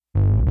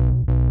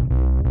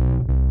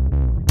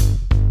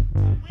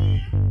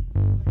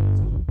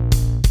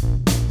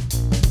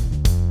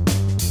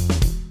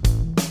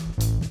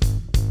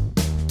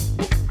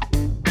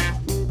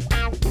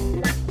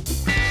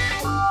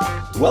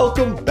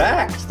Welcome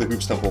back to the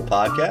Hoops Temple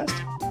podcast.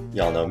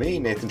 Y'all know me,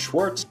 Nathan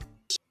Schwartz,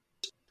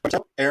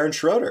 Aaron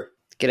Schroeder.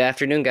 Good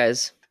afternoon,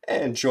 guys.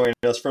 And joining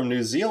us from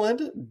New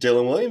Zealand,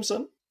 Dylan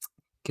Williamson.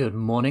 Good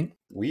morning.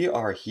 We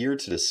are here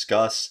to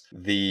discuss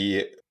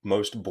the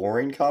most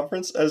boring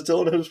conference, as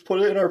Dylan has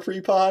put it in our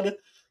pre-pod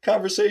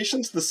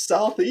conversations, the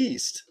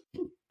Southeast.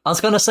 I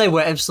was going to say we're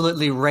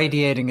absolutely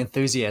radiating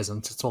enthusiasm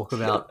to talk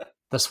about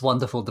this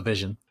wonderful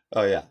division.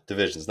 Oh yeah,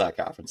 divisions, not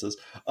conferences.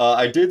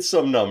 I did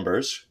some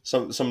numbers,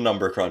 some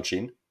number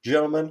crunching.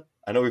 Gentlemen,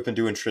 I know we've been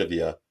doing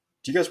trivia.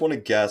 Do you guys want to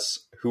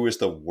guess who was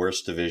the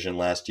worst division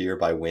last year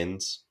by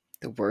wins?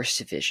 The worst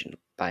division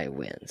by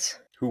wins.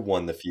 Who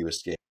won the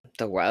fewest games?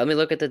 Let me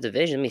look at the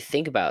division. Let me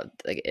think about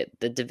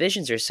the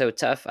divisions are so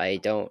tough.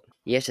 You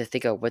have to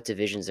think of what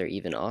divisions there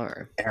even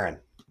are. Aaron,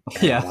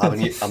 Yeah,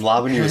 I'm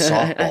lobbing you a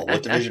softball.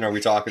 What division are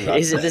we talking about?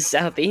 Is it the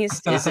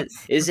Southeast? Is it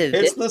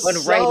It's this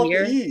the one right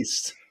here?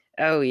 Southeast.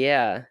 Oh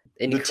yeah,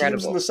 The teams in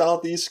incredible. the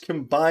Southeast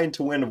combined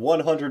to win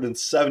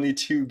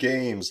 172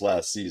 games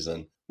last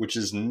season, which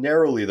is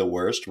narrowly the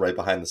worst, right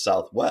behind the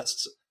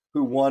Southwest,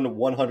 who won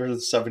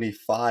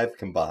 175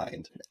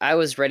 combined. I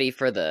was ready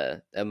for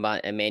the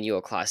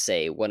Emmanuel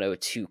Clase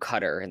 102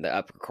 cutter in the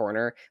upper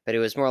corner, but it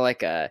was more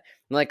like a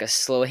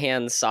slow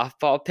hand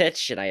softball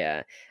pitch, and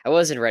I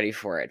wasn't ready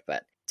for it.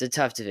 But it's a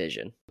tough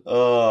division.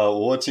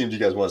 What team do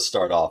you guys want to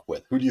start off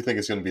with? Who do you think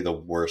is going to be the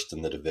worst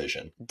in the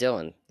division?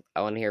 Dylan,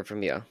 I want to hear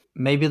from you.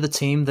 maybe the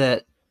team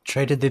that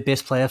traded their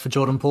best player for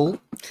Jordan Poole.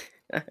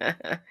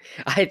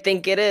 I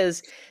think it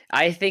is.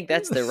 I think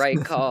that's the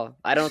right call.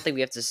 I don't think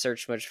we have to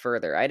search much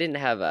further. I didn't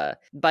have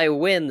by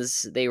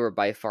wins, they were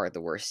by far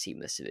the worst team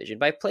in this division.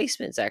 By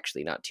placements,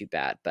 actually not too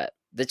bad, but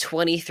the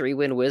 23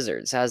 win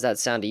Wizards, how's that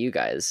sound to you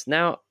guys?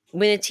 Now,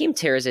 when a team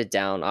tears it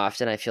down,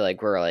 often I feel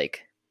like we're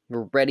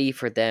ready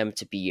for them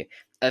to be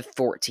a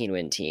 14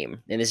 win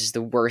team, and this is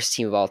the worst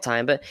team of all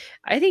time. But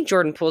I think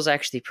Jordan Poole's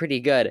actually pretty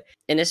good,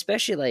 and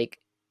especially like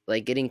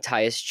getting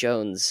Tyus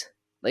Jones.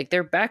 Like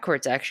their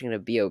backcourt's actually going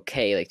to be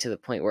okay, like to the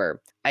point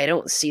where I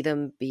don't see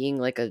them being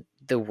like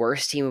the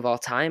worst team of all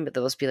time, but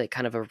they'll just be like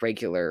kind of a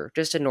regular,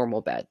 just a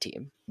normal bad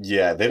team.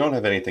 Yeah, they don't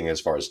have anything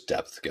as far as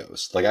depth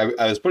goes. Like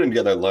I was putting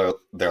together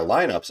their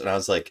lineups, and I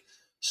was like,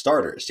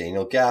 starters: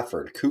 Daniel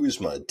Gafford,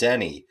 Kuzma,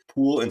 Denny,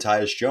 Poole, and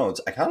Tyus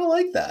Jones. I kind of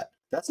like that.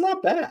 That's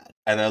not bad.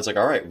 And then I was like,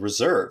 all right,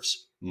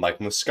 reserves: Mike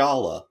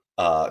Muscala,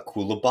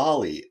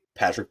 Koulibaly,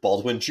 Patrick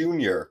Baldwin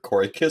Jr.,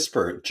 Corey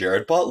Kispert,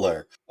 Jared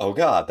Butler. Oh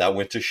God, that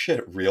went to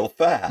shit real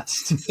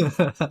fast.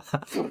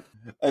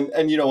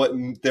 And you know what?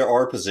 There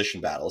are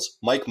position battles.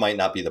 Mike might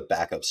not be the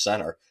backup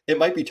center. It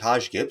might be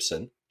Taj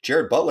Gibson.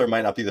 Jared Butler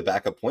might not be the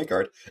backup point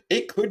guard.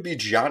 It could be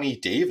Johnny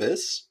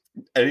Davis.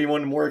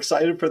 Anyone more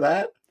excited for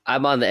that?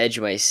 I'm on the edge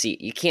of my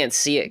seat. You can't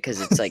see it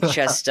because it's like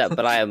chest up,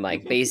 but I am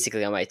like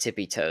basically on my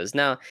tippy toes.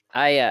 Now,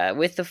 I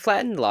with the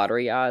flattened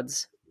lottery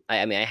odds,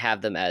 I mean I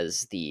have them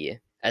as the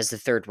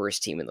third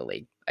worst team in the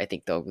league. I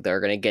think they're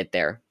gonna get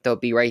there. They'll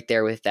be right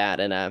there with that.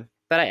 And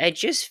but I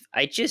just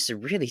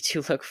really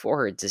do look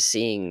forward to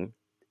seeing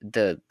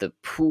this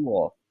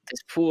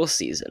pool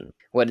season.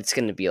 What it's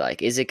gonna be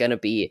like. Is it gonna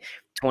be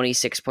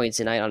 26 points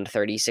a night on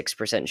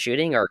 36%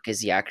 shooting, or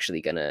is he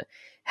actually gonna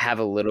have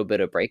a little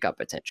bit of breakout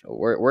potential?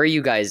 Where are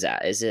you guys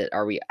at?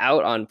 Are we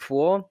out on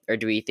Poole, or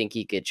do we think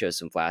he could show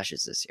some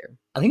flashes this year?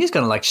 I think he's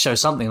going to like show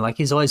something. Like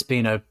he's always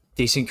been a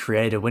decent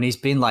creator when he's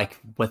been like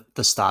with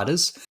the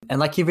starters,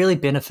 and like he really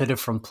benefited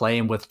from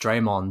playing with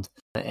Draymond.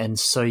 And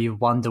so you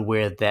wonder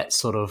where that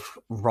sort of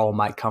role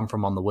might come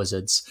from on the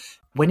Wizards.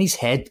 When he's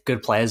had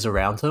good players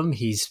around him,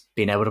 he's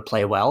been able to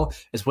play well.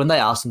 Is when they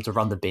asked him to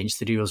run the bench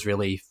that he was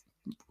really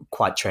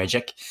quite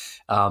tragic.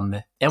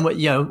 And what,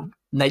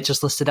 Nate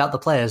just listed out the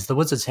players. The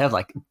Wizards have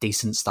like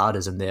decent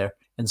starters in there.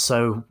 And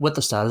so with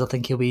the starters, I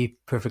think he'll be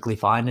perfectly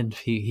fine, and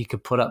he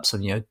could put up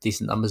some,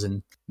 decent numbers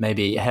and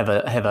maybe have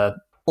a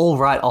all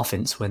right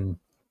offense when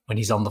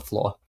he's on the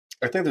floor.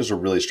 I think there's a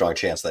really strong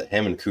chance that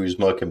him and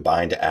Kuzma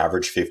combined to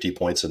average 50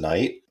 points a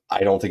night.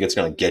 I don't think it's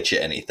going to get you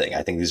anything.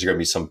 I think these are going to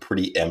be some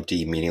pretty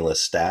empty,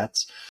 meaningless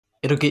stats.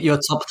 It'll get you a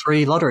top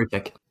 3 lottery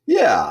pick.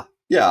 Yeah.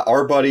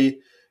 Our buddy,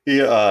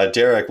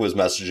 Derek, was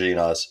messaging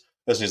us,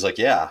 and he's like,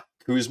 yeah,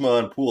 Kuzma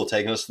and Poole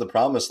taking us to the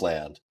promised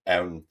land.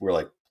 And we're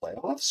like,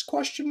 playoffs?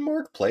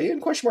 Play-in?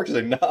 He's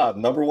like, nah,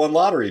 number 1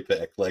 lottery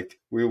pick. Like,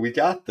 we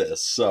got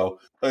this. So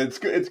it's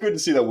good to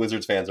see that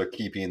Wizards fans are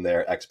keeping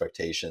their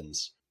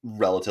expectations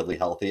relatively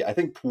healthy. I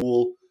think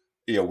Poole,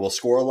 will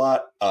score a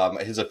lot.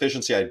 His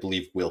efficiency, I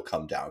believe, will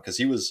come down because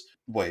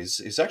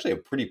he's actually a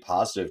pretty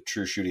positive,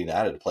 true shooting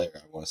added player, I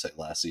want to say,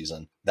 last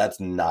season. That's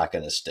not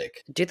going to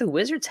stick. Do the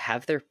Wizards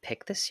have their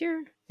pick this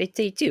year?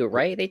 They do,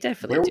 right? They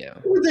definitely do.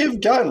 Where would they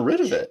have gotten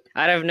rid of it?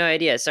 I have no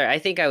idea. Sorry, I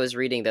think I was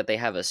reading that they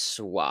have a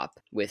swap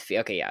with...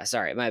 Okay, yeah,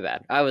 sorry, my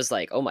bad. I was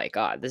like, oh my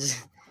God,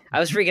 I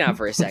was freaking out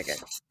for a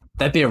second.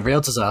 That'd be a real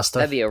disaster.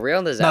 That'd be a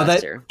real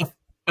disaster. No,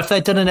 if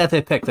they didn't have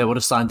their pick, they would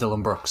have signed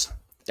Dylan Brooks.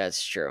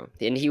 That's true.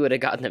 And he would have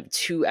gotten them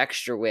 2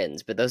 extra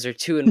wins, but those are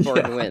 2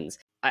 important wins.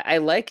 I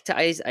like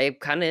Tyus. I'm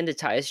kind of into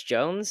Tyus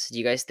Jones. Do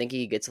you guys think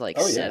he gets like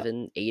Oh, yeah.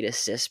 7, 8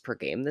 assists per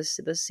game this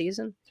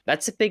season?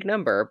 That's a big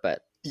number,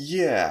 but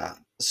Yeah.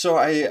 So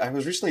I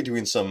was recently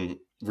doing some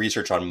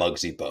research on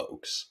Muggsy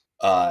Bogues.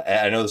 And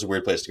I know this is a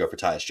weird place to go for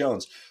Tyus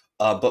Jones,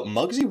 but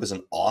Muggsy was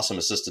an awesome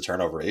assist to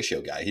turnover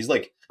ratio guy. He's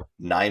like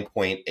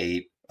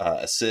 9.8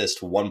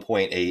 assist,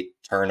 1.8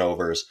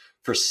 turnovers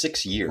for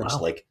 6 years.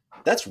 Wow. Like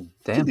that's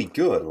Damn. really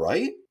good,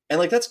 right? And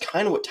like that's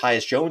kind of what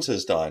Tyus Jones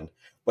has done.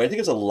 But I think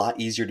it's a lot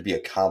easier to be a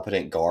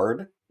competent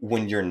guard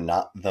when you're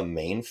not the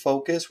main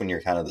focus, when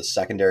you're kind of the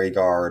secondary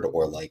guard,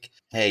 or like,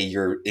 hey,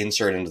 you're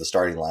inserted into the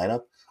starting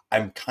lineup.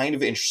 I'm kind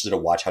of interested to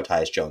watch how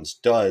Tyus Jones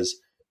does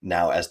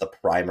now as the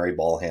primary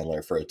ball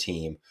handler for a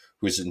team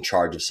who's in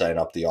charge of setting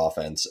up the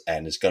offense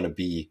and is going to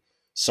be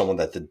someone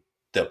that the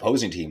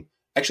opposing team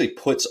actually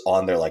puts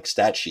on their like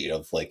stat sheet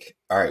of like,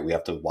 all right, we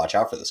have to watch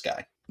out for this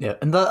guy. Yeah,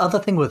 and the other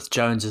thing with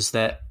Jones is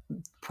that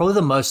probably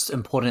the most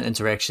important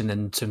interaction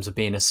in terms of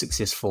being a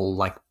successful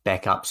like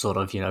backup sort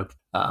of,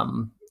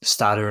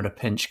 starter in a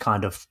pinch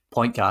kind of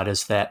point guard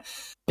is that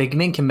big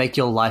men can make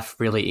your life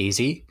really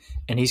easy.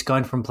 And he's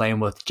going from playing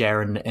with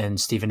Jaren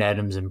and Steven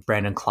Adams and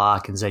Brandon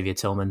Clark and Xavier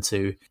Tillman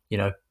to,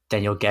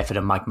 Daniel Gafford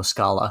and Mike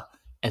Muscala.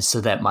 And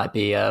so that might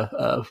be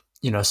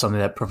something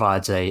that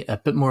provides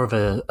a bit more of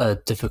a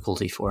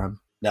difficulty for him.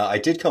 Now, I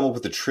did come up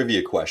with a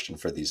trivia question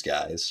for these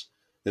guys,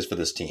 for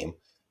this team.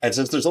 And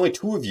since there's only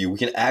 2 of you, we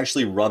can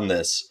actually run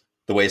this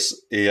the way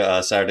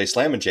Saturday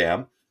Slam and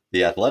Jam,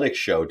 the athletics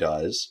show,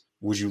 does.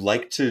 Would you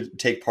like to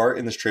take part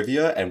in this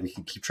trivia and we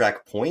can keep track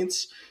of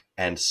points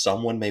and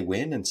someone may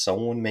win and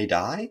someone may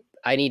die?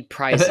 I need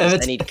prizes.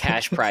 I need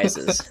cash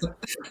prizes.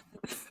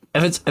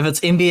 If it's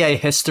NBA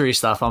history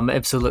stuff, I'm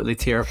absolutely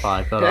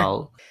terrified, but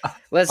I'll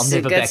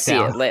never back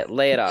down.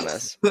 Lay it on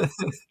us.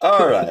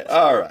 All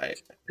right.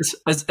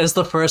 Is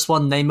the first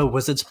one name a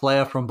Wizards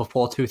player from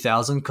before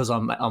 2000? Because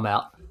I'm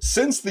out.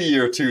 Since the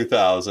year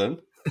 2000,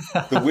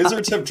 the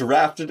Wizards have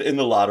drafted in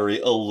the lottery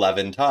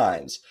 11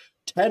 times.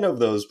 10 of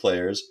those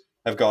players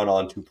have gone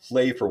on to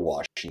play for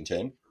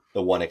Washington.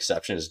 The one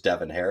exception is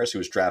Devin Harris, who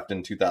was drafted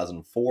in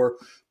 2004,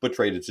 but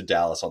traded to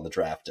Dallas on the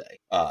draft day.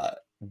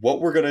 What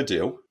we're going to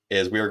do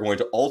is we are going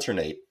to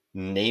alternate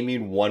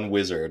naming one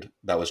Wizard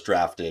that was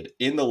drafted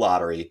in the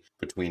lottery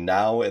between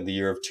now and the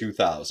year of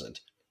 2000.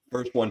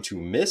 First one to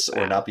miss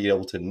or not be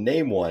able to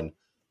name one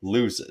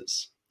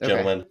loses. Okay.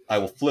 Gentlemen, I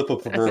will flip a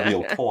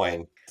proverbial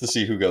coin to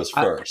see who goes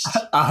first.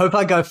 I hope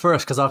I go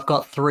first because I've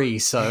got 3.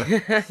 So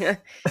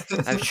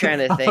I'm trying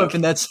to think. I'm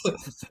hoping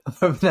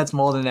that's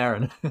more than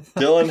Aaron.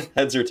 Dylan,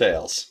 heads or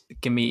tails?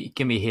 Give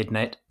me head,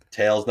 Nate.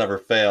 Tails never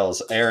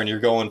fails. Aaron, you're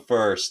going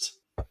first.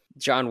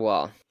 John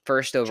Wall,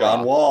 first overall.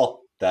 John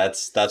Wall.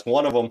 That's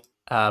one of them.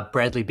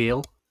 Bradley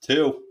Beal.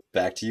 2.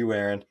 Back to you,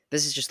 Aaron.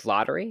 This is just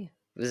lottery?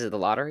 This is the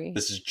lottery?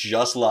 This is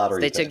just lottery.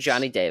 So they took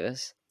Johnny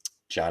Davis.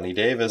 Johnny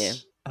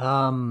Davis.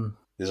 Yeah.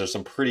 These are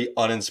some pretty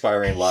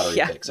uninspiring lottery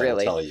picks,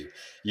 really. I will tell you.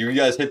 You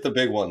guys hit the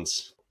big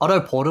ones. Otto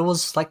Porter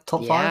was like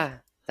top 5? Yeah,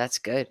 that's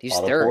good. He's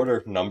Otto third.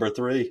 Porter, number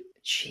 3.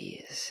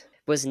 Jeez.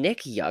 Was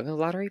Nick Young a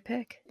lottery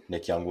pick?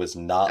 Nick Young was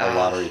not a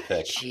lottery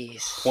pick.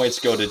 Jeez. Points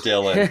go to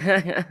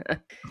Dylan.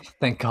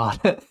 Thank God.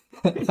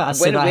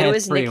 When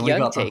was Nick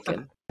Young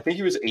taken? I think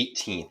he was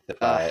 18th,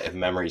 if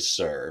memory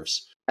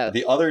serves.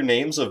 The other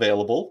names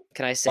available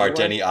Can I say are one?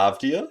 Denny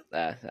Avdia.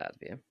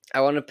 Avdia.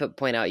 I want to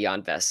point out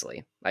Jan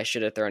Vesely. I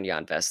should have thrown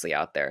Jan Vesely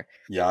out there.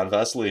 Jan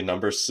Vesely,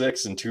 number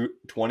 6 in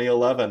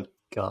 2011.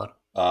 God.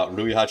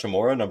 Rui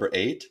Hachimura, number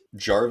 8.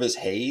 Jarvis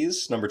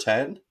Hayes, number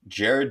 10.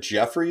 Jared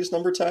Jeffries,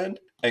 number 10.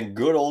 And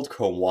good old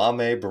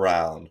Kwame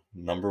Brown,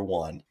 number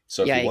 1.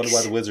 So if you wonder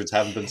why the Wizards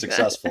haven't been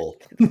successful,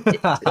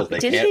 because they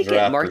Didn't can't they draft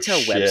get Martell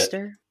for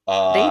Webster?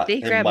 Shit.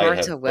 They grabbed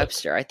Martell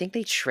Webster. I think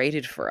they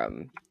traded for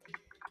him.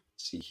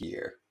 Let's see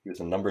here. He was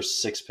a number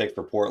 6 pick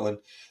for Portland.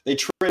 They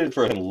traded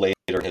for him later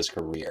in his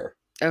career.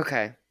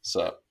 Okay.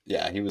 So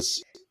yeah, he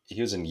was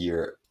in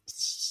year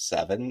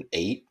 7,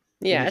 8.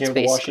 Yeah,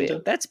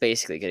 that's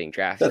basically getting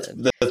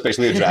drafted. That's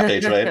basically a draft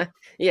day trade.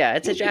 Yeah,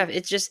 it's a draft.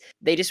 It's just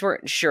they just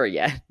weren't sure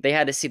yet. They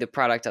had to see the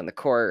product on the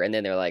court, and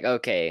then they're like,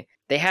 okay.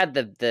 They had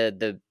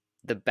the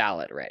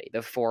ballot ready,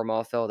 the form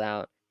all filled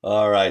out.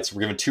 All right, so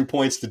we're giving 2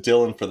 points to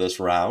Dylan for this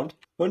round.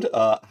 And,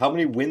 how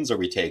many wins are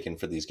we taking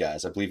for these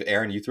guys? I believe,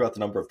 Aaron, you threw out the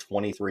number of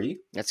 23.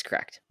 That's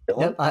correct.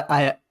 Yep,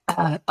 I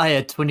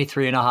had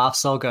 23 and a half,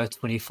 so I'll go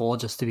 24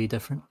 just to be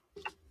different.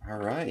 All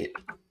right.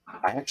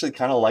 I actually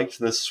kind of liked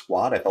this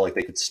squad. I felt like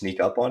they could sneak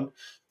up on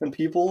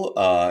people.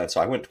 And so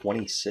I went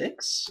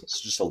 26.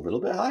 It's just a little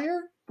bit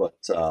higher. But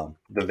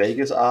the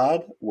Vegas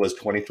odd was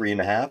 23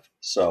 and a half.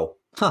 So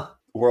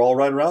we're all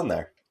right around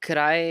there. Could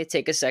I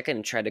take a second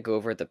and try to go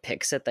over the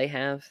picks that they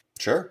have?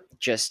 Sure.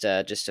 Just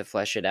to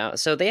flesh it out.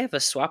 So they have a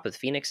swap with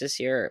Phoenix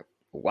this year.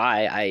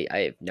 Why? I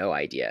have no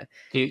idea.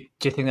 Do you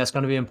think that's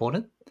going to be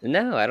important?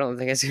 No, I don't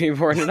think it's going to be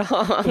important at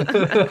all.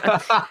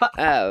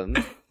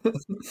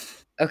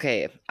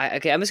 Okay,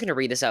 I'm just going to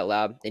read this out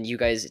loud, and you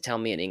guys tell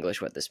me in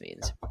English what this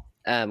means.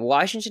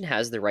 Washington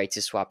has the right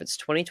to swap its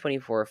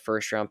 2024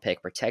 first-round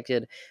pick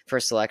protected for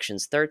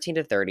selections 13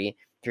 to 30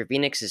 for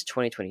Phoenix's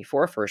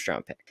 2024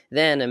 first-round pick.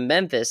 Then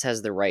Memphis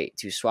has the right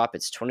to swap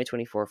its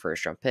 2024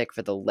 first-round pick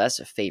for the less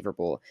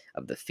favorable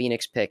of the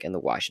Phoenix pick and the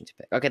Washington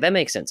pick. Okay, that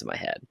makes sense in my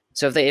head.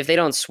 So if they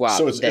don't swap,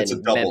 So then it's a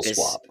double Memphis,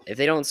 swap. If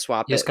they don't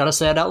swap You just it, gotta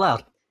say it out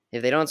loud.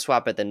 if they don't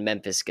swap it, then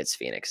Memphis gets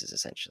Phoenix's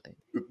essentially.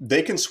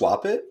 They can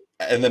swap it,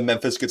 and then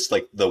Memphis gets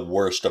like the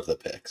worst of the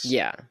picks.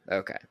 Yeah.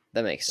 Okay,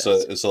 that makes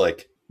sense. So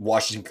like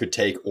Washington could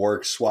take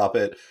or swap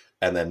it,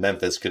 and then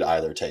Memphis could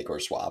either take or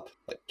swap,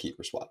 like keep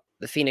or swap.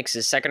 The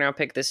Phoenix's second-round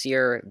pick this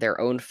year,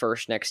 their own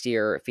first next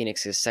year,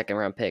 Phoenix's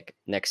second-round pick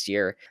next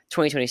year,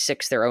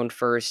 2026, their own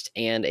first,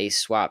 and a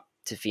swap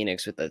to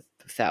Phoenix with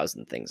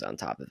 1,000 things on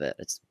top of it.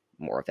 It's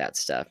more of that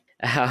stuff.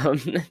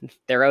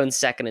 Their own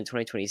second in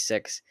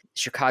 2026,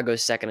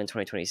 Chicago's second in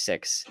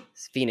 2026,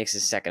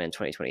 Phoenix's second in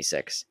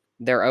 2026,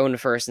 their own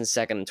first and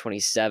second in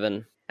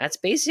 27. That's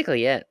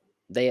basically it.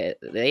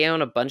 They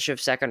own a bunch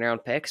of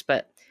second-round picks,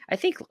 but I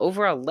think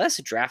overall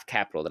less draft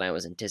capital than I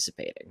was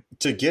anticipating.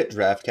 To get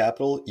draft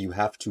capital, you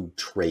have to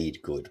trade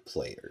good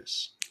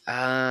players,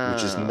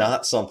 which is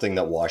not something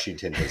that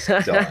Washington has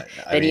done.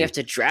 Then you have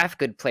to draft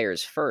good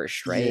players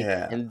first, right?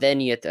 Yeah. And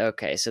then you have to,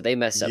 okay, so they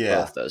messed up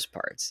both those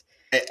parts.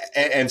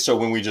 And so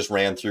when we just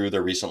ran through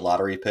the recent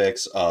lottery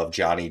picks of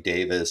Johnny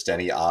Davis,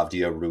 Denny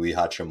Avdia, Rui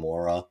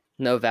Hachimura,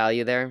 no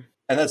value there.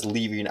 and that's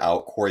leaving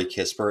out Corey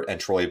Kispert and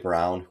Troy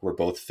Brown, who are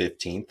both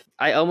 15th.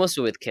 I almost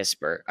went with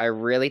Kispert. I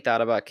really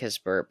thought about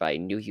Kispert, but I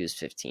knew he was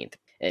 15th.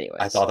 Anyway,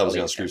 I thought that was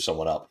going to screw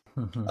someone up.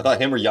 I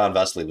thought him or Jan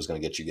Vesely was going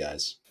to get you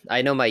guys.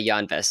 I know my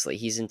Jan Vesely.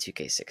 He's in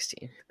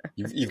 2K16.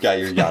 You've got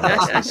your Jan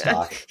Vesely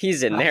stock.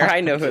 He's in there.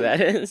 I know who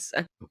that is.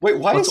 Wait,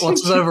 What's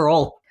his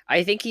overall?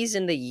 I think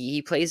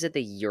he plays at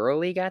the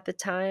EuroLeague at the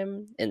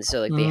time, and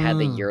so like they had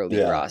the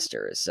EuroLeague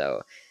roster.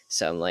 So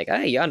I'm like,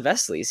 hey, Jan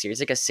Vesely's here.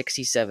 He's like a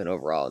 67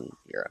 overall in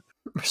Europe.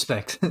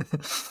 Respect.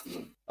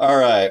 All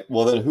right.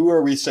 Well, then who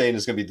are we saying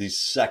is going to be the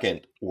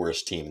second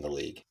worst team in the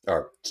league?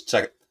 Or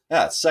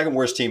second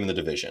worst team in the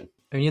division?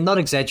 I mean, you're not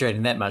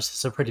exaggerating that much.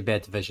 It's a pretty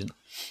bad division.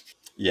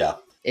 Yeah.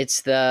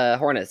 It's the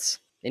Hornets.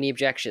 Any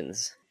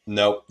objections?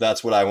 Nope.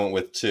 That's what I went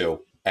with too.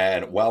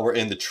 And while we're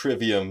in the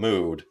trivia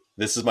mood,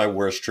 this is my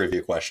worst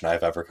trivia question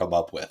I've ever come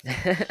up with.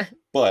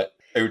 But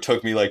it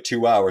took me like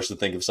 2 hours to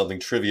think of something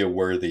trivia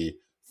worthy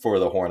for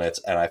the Hornets.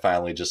 And I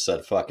finally just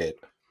said, fuck it.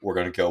 We're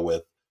going to go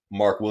with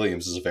Mark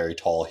Williams is a very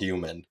tall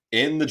human.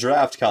 In the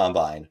draft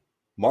combine,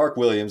 Mark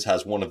Williams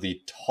has one of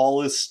the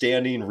tallest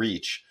standing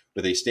reach,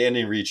 with a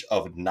standing reach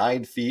of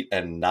 9 feet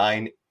and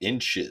 9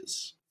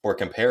 inches. For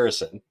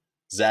comparison,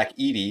 Zach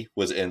Edey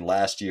was in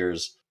last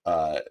year's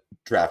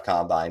draft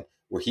combine,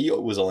 where he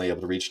was only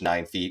able to reach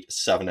 9 feet,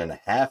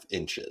 7.5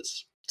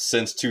 inches.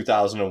 Since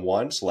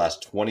 2001, so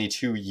last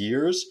 22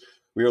 years,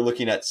 we are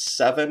looking at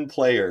 7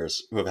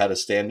 players who have had a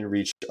standing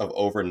reach of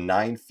over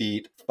 9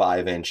 feet,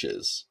 5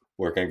 inches.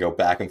 We're going to go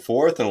back and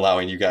forth and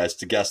allowing you guys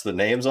to guess the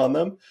names on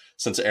them.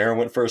 Since Aaron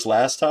went first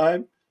last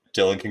time,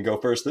 Dylan can go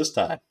first this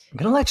time. I'm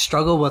going to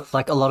struggle with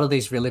a lot of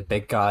these really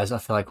big guys I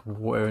feel like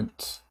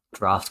weren't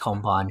draft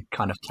combine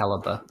kind of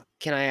caliber.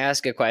 Can I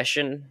ask a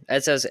question?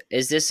 It says,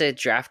 is this a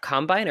draft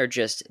combine or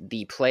just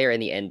the player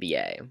in the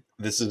NBA?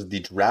 This is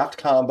the draft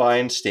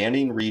combine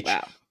standing reach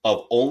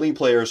of only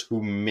players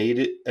who made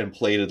it and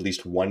played at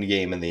least one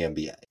game in the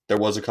NBA. There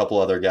was a couple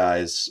other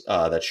guys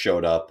that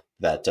showed up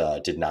that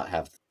did not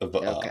have so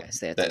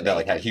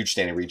that had huge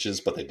standing reaches,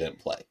 but they didn't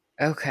play.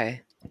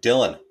 Okay.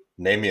 Dylan,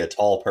 name me a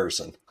tall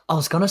person. I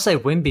was gonna say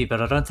Wimby,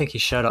 but I don't think he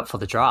showed up for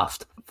the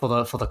draft for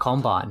the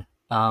combine.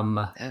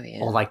 Or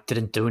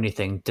didn't do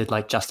anything, did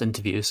just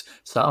interviews.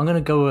 So I'm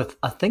gonna go with,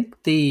 I think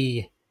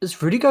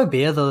is Rudy Gobert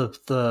he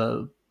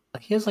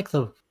has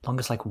the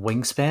longest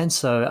wingspan,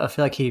 so I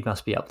feel like he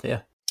must be up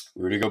there.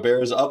 Rudy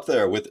Gobert is up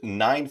there with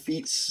 9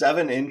 feet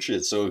 7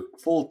 inches, so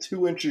full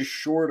 2 inches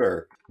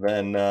shorter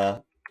than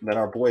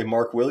our boy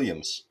Mark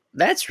Williams.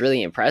 That's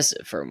really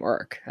impressive for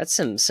Mark. That's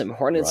some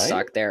Hornets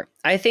stock there.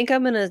 I think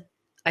I'm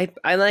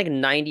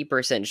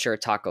 90% sure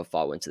Taco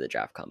Fall went to the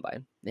draft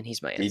combine, and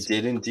he's my answer. He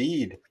did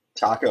indeed.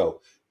 Taco,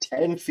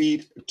 10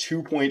 feet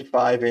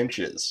 2.5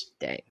 inches.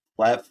 Dang.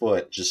 Flat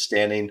foot, just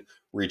standing,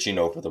 reaching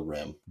over the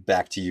rim.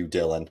 Back to you,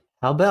 Dylan.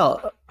 How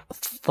about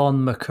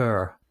Thon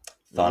McCurr?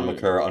 Thon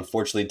McCurr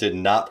unfortunately did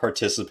not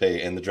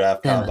participate in the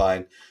draft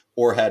combine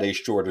or had a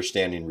shorter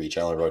standing reach.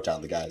 I only wrote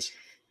down the guys.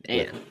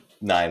 Man.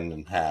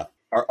 9.5.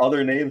 Are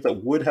other names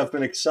that would have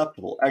been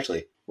acceptable?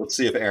 Actually, let's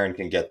see if Aaron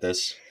can get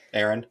this.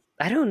 Aaron?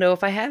 I don't know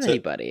if I have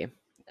anybody.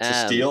 To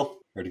steal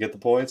or to get the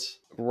points?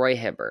 Roy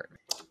Hibbert.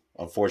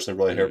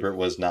 Unfortunately, Roy Hibbert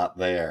was not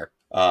there.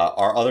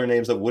 Our other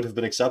names that would have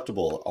been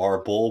acceptable are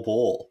Bol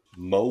Bol,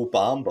 Mo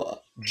Bamba,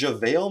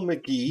 JaVale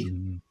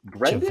McGee,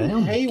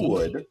 Brendan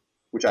Haywood,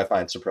 which I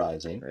find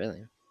surprising.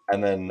 Really?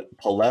 And then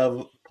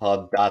Palev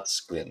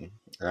Podatskin.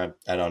 I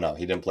don't know.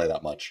 He didn't play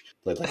that much.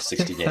 Played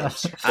 60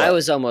 games. I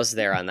was almost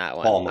there on that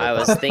one. I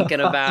was thinking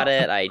about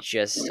it. I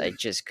just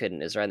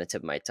couldn't. It was right on the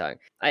tip of my tongue.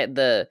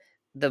 The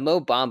Mo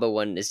Bamba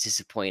one is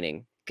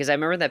disappointing because I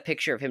remember that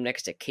picture of him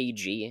next to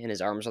KG and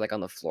his arms are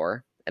on the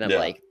floor. And I'm Yeah.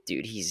 like,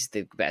 dude, he's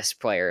the best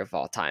player of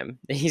all time.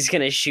 He's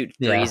going to shoot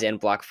threes and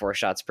block 4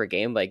 shots per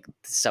game. Like,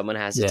 someone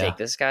has to take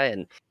this guy.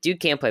 And dude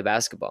can't play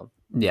basketball.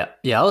 Yeah,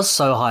 I was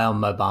so high on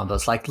Mo Bamba.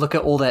 It's like, look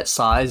at all that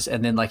size,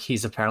 and then like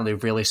he's apparently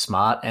really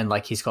smart, and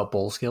like he's got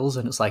ball skills,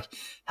 and it's like,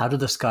 how is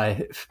this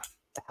guy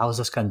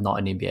not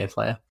an NBA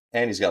player?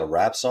 And he's got a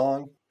rap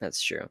song.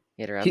 That's true.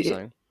 He had a rap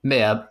song.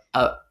 Yeah,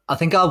 I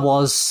think I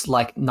was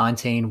like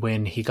 19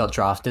 when he got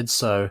drafted,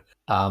 so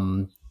I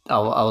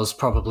was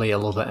probably a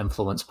little bit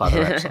influenced by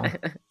the rap song.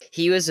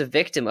 He was a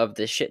victim of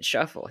the shit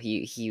shuffle.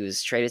 He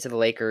was traded to the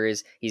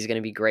Lakers. He's going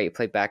to be great.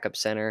 Played backup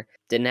center.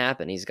 Didn't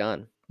happen. He's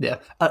gone. Yeah,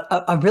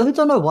 I really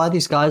don't know why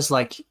these guys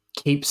like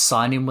keep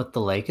signing with the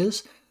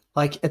Lakers.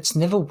 Like, it's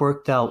never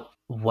worked out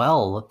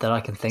well that I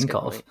can think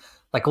of. Point.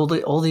 Like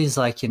all these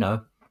like, you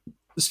know,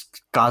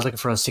 guys looking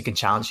for a second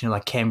chance, you know,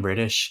 like Cam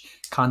Reddish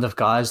kind of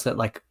guys that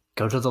like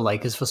go to the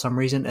Lakers for some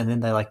reason, and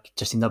then they like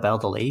just end up out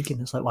of the league, and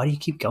it's like, why do you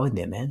keep going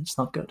there, man? It's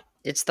not good.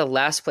 It's the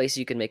last place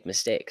you can make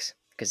mistakes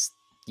because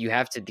you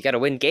got to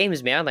win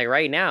games, man. Like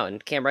right now,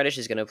 and Cam Reddish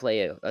is going to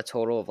play a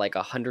total of like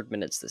 100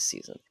 minutes this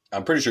season.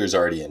 I'm pretty sure he's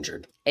already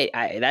injured. Hey,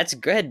 that's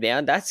good,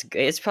 man.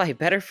 It's probably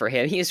better for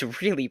him. He's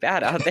really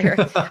bad out there.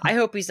 I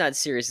hope he's not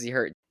seriously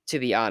hurt, to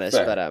be honest.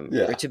 Fair. But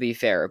or to be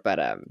fair, but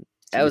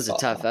that was a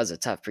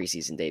tough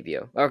preseason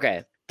debut.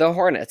 Okay, the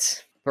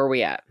Hornets. Where are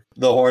we at?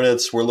 The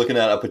Hornets, we're looking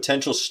at a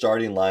potential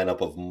starting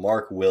lineup of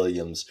Mark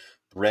Williams,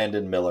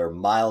 Brandon Miller,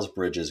 Miles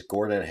Bridges,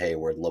 Gordon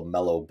Hayward,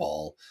 LaMelo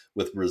Ball,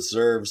 with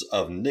reserves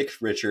of Nick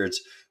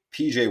Richards,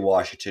 PJ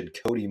Washington,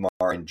 Cody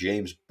Martin,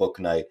 James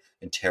Bouknight,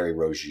 and Terry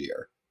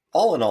Rozier.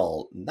 All in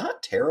all,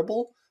 not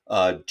terrible.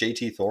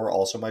 JT Thor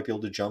also might be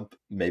able to jump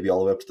maybe all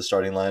the way up to the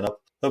starting lineup.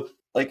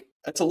 Like,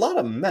 it's a lot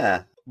of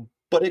meh,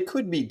 but it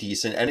could be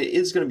decent, and it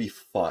is going to be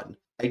fun.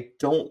 I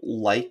don't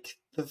like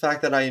the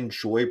fact that I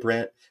enjoy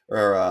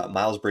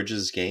Miles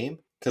Bridges' game,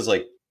 because,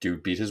 like,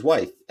 dude beat his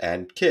wife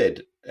and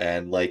kid,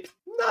 and, like,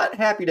 not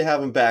happy to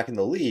have him back in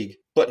the league,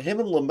 but him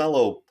and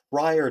LaMelo,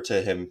 prior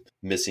to him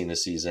missing a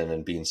season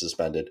and being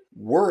suspended,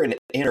 were an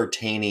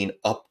entertaining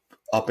up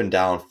and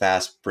down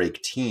fast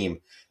break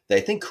team that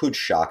I think could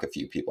shock a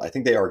few people. I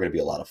think they are going to be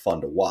a lot of fun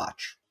to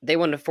watch. They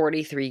won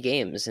 43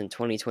 games in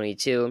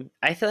 2022.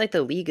 I feel like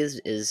the league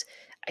is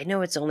I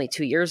know it's only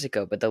 2 years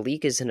ago, but the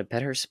league is in a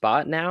better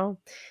spot now.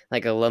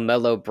 Like a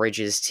LaMelo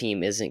Bridges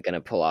team isn't going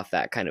to pull off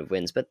that kind of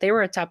wins, but they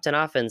were a top 10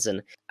 offense,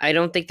 and I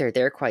don't think they're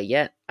there quite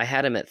yet. I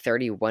had them at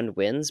 31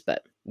 wins,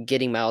 but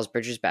getting Miles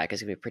Bridges back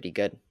is going to be pretty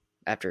good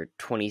after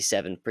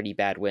 27 pretty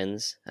bad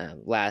wins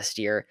last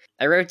year.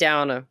 I wrote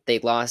down they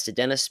lost to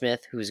Dennis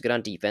Smith, who's good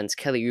on defense,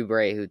 Kelly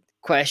Oubre, who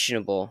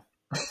questionable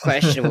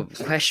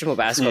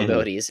basketball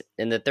abilities.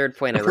 And the third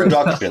point I wrote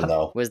Production,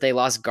 though, was they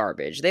lost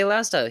garbage. They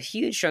lost a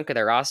huge chunk of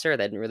their roster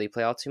that didn't really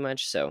play all too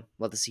much, so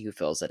we'll have to see who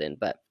fills that in.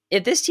 But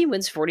if this team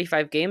wins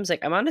 45 games,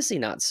 like, I'm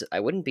honestly I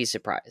wouldn't be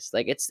surprised.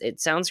 Like, it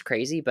sounds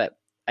crazy, but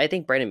I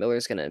think Brandon Miller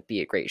is going to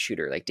be a great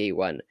shooter, like day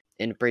one.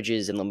 And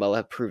Bridges and LaMelo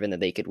have proven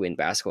that they could win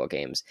basketball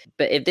games.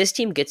 But if this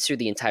team gets through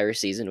the entire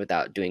season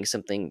without doing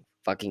something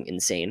fucking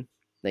insane,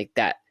 like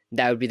that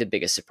would be the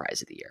biggest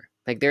surprise of the year.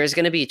 Like, there's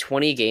going to be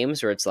 20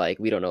 games where it's like,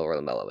 we don't know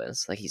where LaMelo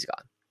is. Like, he's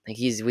gone. Like,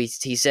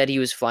 he said he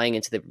was flying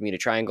into the Bermuda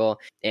Triangle,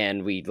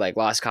 and we like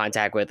lost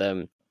contact with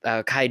him.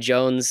 Kai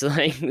Jones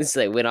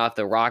went off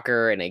the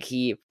rocker, and like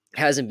he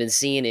hasn't been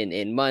seen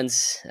in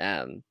months.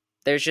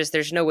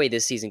 There's no way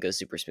this season goes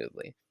super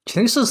smoothly. Do you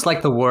think this is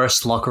like the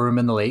worst locker room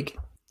in the league?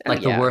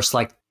 Like, yeah. the worst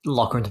like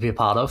locker room to be a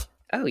part of?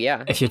 Oh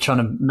yeah. If you're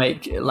trying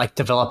to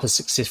develop a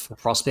successful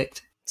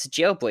prospect. It's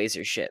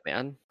jailblazer shit,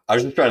 man. I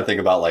was just trying to think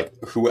about, like,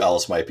 who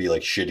else might be,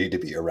 like, shitty to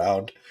be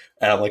around.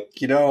 And I'm like,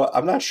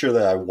 I'm not sure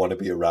that I want to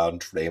be around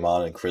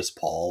Draymond and Chris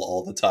Paul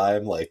all the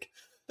time. Like,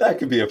 that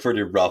could be a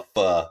pretty rough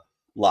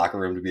locker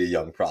room to be a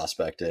young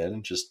prospect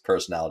in, just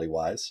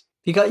personality-wise.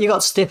 You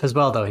got Steph as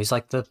well, though. He's,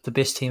 like, the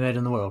best teammate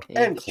in the world.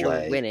 Yeah, and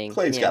Clay. Winning.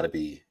 Clay's Yeah. got to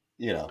be,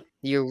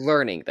 You're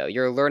learning, though.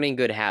 You're learning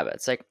good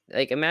habits. Like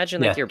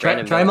imagine like you're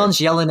Brandon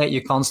Draymond's yelling at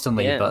you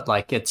constantly, Yeah. but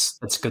like it's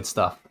good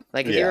stuff.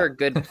 Like if you're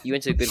you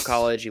went to a good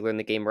college, you learned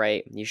the game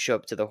right, you show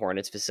up to the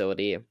Hornets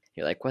facility,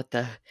 you're like, what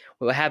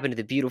happened to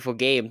the beautiful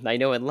game I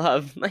know and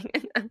love?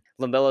 Like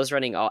LaMelo's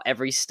running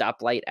every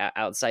stoplight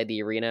outside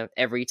the arena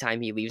every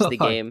time he leaves the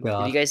game. God.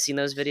 Have you guys seen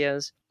those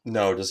videos?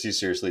 No, does he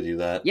seriously do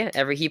that? Yeah,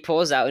 he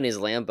pulls out in his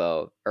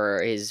Lambo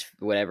or his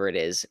whatever it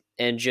is,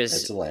 and It's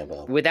just a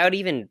Lambo. without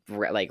even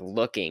like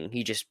looking,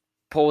 he just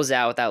pulls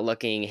out without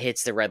looking,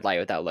 hits the red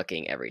light without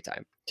looking every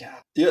time.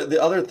 Yeah,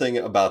 the other thing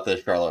about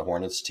the Charlotte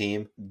Hornets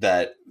team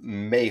that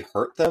may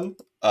hurt them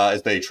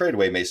is they trade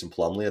away Mason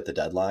Plumlee at the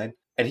deadline,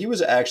 and he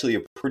was actually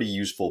a pretty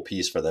useful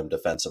piece for them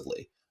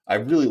defensively. I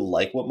really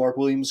like what Mark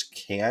Williams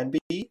can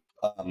be,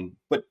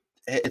 but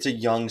it's a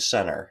young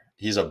center.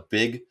 He's a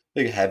big,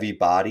 heavy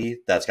body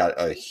that's got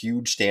a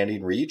huge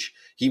standing reach.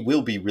 He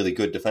will be really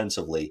good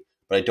defensively,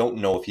 but I don't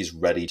know if he's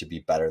ready to be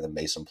better than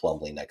Mason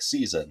Plumlee next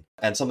season.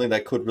 And something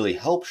that could really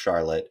help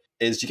Charlotte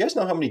is, do you guys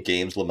know how many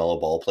games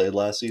LaMelo Ball played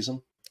last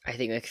season? I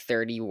think like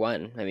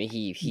 31. I mean,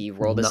 he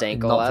rolled his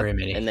ankle not up, very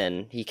many. and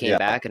then he came Yeah.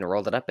 back and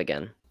rolled it up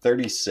again.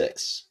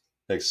 36.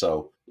 Like,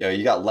 so,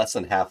 you got less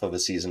than half of a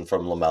season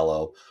from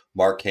LaMelo.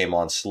 Mark came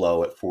on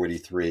slow at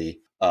 43.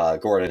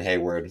 Gordon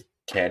Hayward,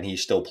 can he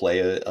still play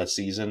a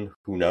season?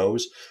 Who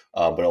knows?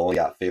 But only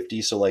got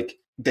 50. So, like,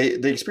 they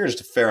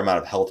experienced a fair amount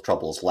of health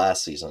troubles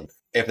last season.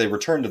 If they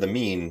return to the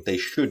mean, they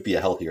should be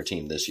a healthier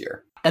team this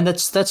year. And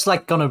that's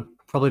like gonna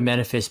probably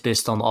manifest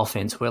best on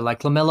offense, where like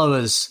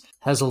LaMelo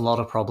has a lot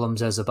of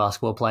problems as a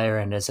basketball player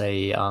and as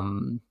a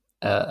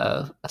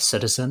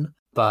citizen,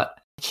 but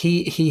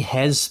he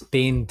has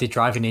been the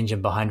driving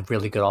engine behind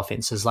really good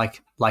offenses.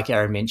 Like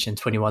Aaron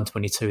mentioned,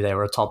 21-22, they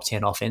were a top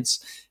 10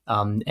 offense,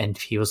 and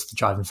he was the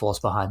driving force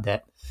behind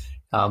that.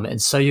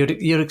 And so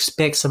you'd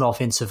expect some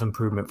offensive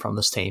improvement from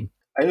this team.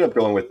 I ended up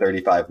going with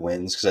 35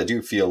 wins because I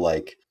do feel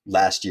like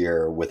last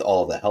year, with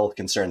all the health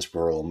concerns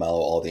for LaMelo,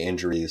 all the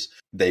injuries,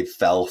 they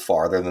fell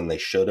farther than they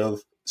should have.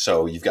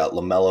 So you've got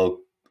LaMelo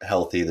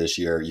healthy this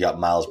year. You got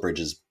Miles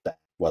Bridges back,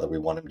 whether we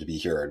want him to be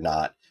here or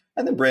not.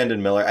 And then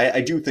Brandon Miller.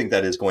 I do think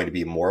that is going to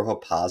be more of a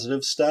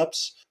positive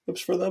steps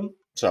for them.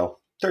 So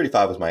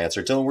 35 was my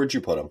answer. Dylan, where'd you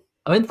put him?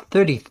 I went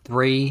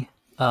 33.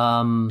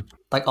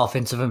 Like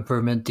offensive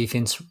improvement,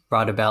 defense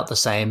right about the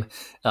same.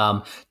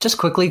 Just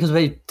quickly, because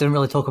we didn't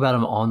really talk about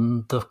him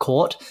on the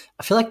court,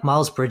 I feel like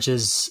Miles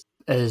Bridges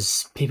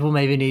is, people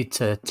maybe need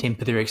to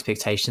temper their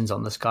expectations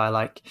on this guy.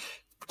 Like,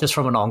 just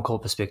from an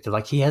on-court perspective,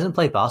 like, he hasn't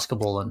played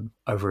basketball in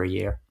over a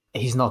year.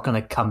 He's not going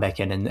to come back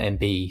in and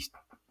be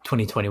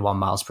 2021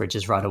 Miles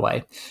Bridges right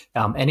away.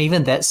 And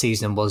even that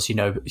season was,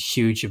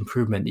 huge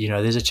improvement.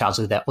 There's a chance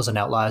that was an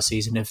outlier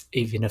season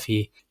even if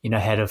he,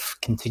 had have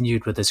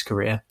continued with his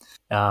career.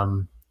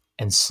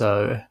 And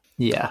so,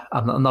 yeah,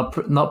 I'm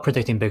not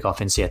predicting big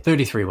offense yet.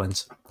 33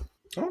 wins.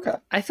 Okay.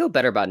 I feel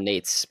better about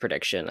Nate's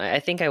prediction. I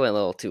think I went a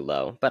little too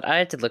low, but I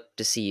had to look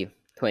to see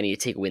who I need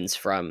to take wins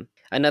from.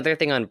 Another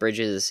thing on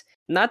Bridges,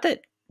 not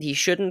that he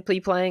shouldn't be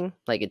playing,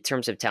 like in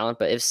terms of talent,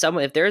 but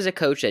if there is a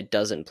coach that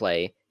doesn't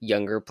play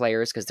younger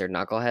players because they're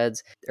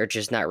knuckleheads or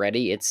just not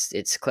ready,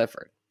 it's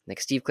Clifford. Like,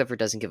 Steve Clifford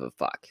doesn't give a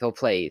fuck. He'll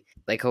play,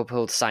 like,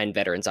 he'll sign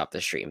veterans off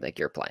the stream like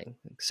you're playing.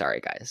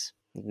 Sorry, guys.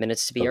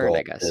 Minutes to be earned,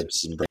 I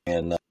guess.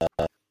 And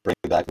bring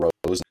back Rose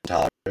and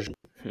Tyler.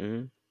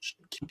 Mm-hmm.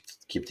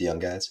 Keep the young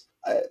guys.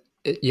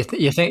 You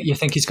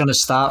think he's going to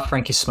start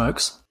Frankie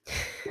Smokes?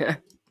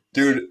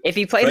 Dude, if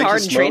he played Frankie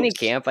hard in training Smokes.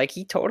 camp, like,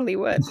 he totally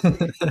would.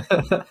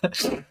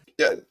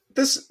 Yeah,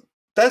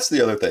 that's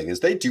the other thing,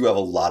 is they do have a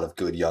lot of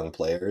good young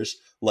players.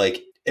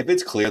 Like, if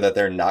it's clear that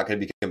they're not going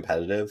to be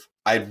competitive,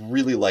 I'd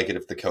really like it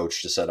if the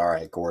coach just said, all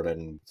right,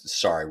 Gordon,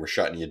 sorry, we're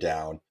shutting you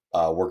down.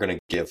 We're going to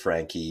give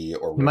Frankie,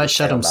 or he might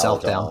shut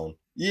himself down.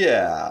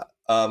 Yeah.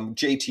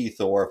 JT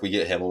Thor, if we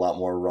get him a lot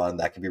more run,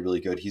 that could be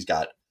really good. He's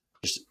got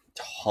just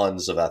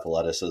tons of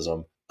athleticism.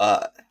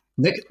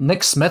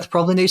 Nick Smith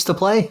probably needs to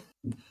play.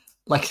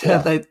 Like,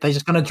 Yeah. they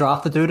just going to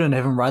draft the dude and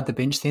have him ride the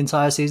bench the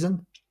entire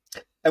season?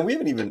 And we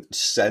haven't even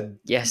said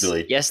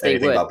really yes, they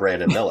anything would. about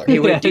Brandon Miller. He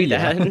would do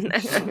Yeah.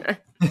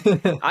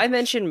 that. I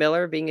mentioned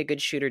Miller being a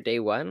good shooter day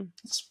one.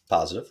 It's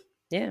positive.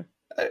 Yeah.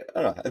 I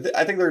don't know.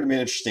 I think they're going to be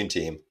an interesting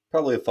team.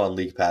 Probably a fun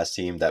League Pass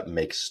team that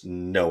makes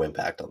no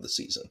impact on the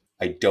season.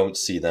 I don't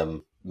see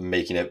them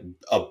making it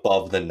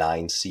above the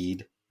 9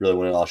 seed, really,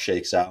 when it all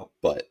shakes out,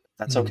 but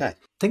that's okay. I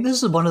think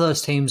this is one of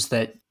those teams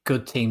that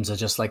good teams are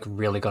just like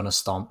really going to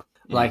stomp.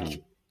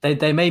 Like,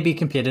 they may be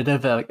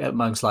competitive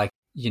amongst, like,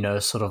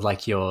 sort of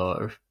like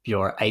your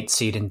 8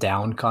 seed and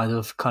down kind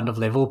of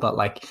level, but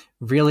like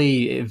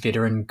really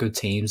veteran good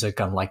teams are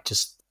gonna like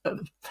just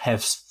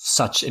have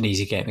such an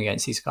easy game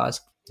against these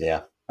guys.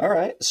 Yeah. All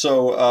right.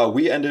 So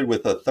we ended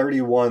with a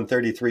 31,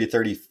 33,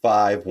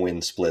 35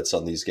 win splits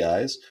on these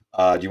guys.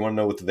 Do you want to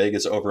know what the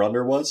Vegas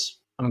over-under was?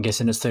 I'm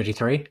guessing it's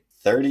 33.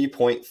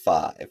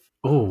 30.5.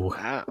 Ooh.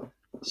 Wow.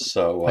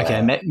 So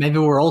Okay, maybe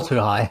we're all too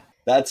high.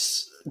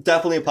 that's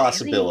definitely a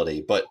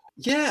possibility, but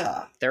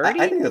yeah, 30?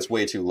 I think that's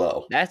way too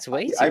low. That's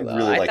way too I low.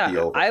 really like thought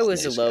the over. I on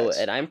was these low, guys.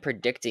 and I'm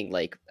predicting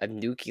like a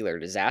nuclear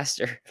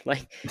disaster,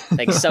 like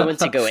someone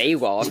to go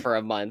AWOL for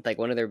a month, like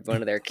one of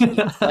their key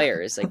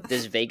players. Like,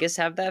 does Vegas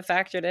have that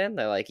factored in?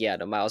 They're like, yeah,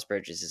 no, Miles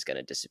Bridges is going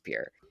to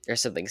disappear, or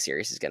something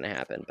serious is going to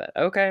happen. But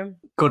okay,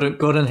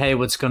 Gordon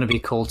Hayward's going to be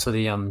called to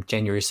the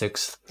January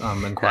 6th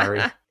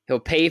inquiry. he'll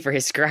pay for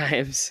his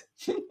crimes.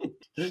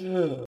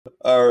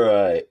 All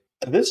right.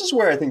 This is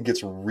where I think it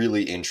gets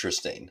really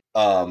interesting,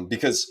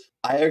 because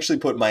I actually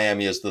put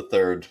Miami as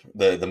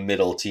the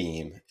middle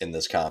team in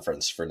this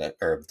conference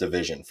or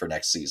division for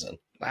next season.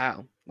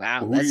 Wow,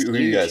 Who that's do you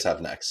huge. guys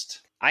have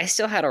next? I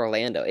still had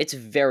Orlando. It's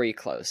very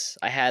close.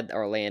 I had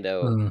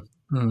Orlando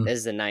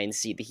as the 9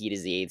 seed, the Heat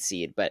is the 8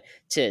 seed, but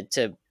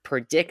to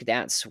predict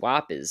that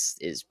swap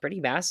is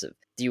pretty massive.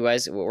 Do you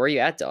guys, where are you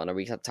at, Dylan? Are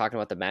we talking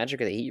about the Magic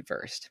or the Heat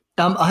first?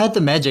 I had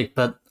the Magic,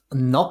 but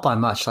not by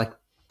much. Like,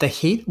 the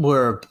Heat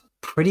were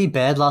pretty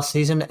bad last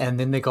season, and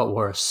then they got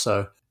worse.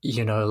 So,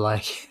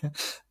 like,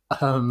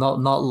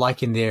 not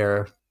liking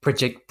their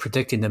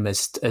predicting them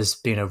as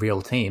being a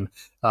real team.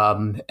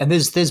 And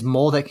there's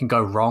more that can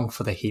go wrong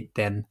for the Heat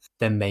than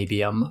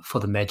maybe for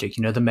the Magic.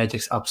 You know, the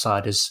Magic's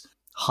upside is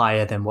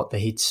higher than what the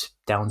Heat's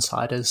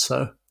downside is.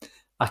 So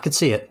I could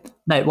see it.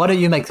 Nate, why don't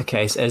you make the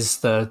case as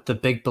the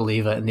big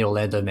believer in the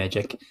Orlando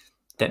Magic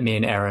that me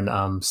and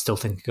Aaron still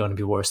think are going to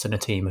be worse than a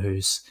team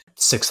whose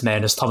sixth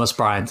man is Thomas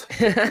Bryant?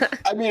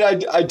 I mean,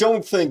 I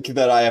don't think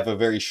that I have a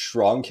very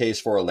strong case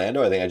for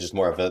Orlando. I think I just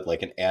more of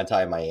an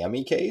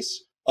anti-Miami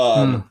case.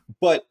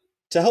 But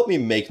to help me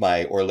make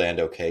my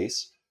Orlando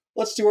case,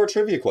 let's do our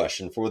trivia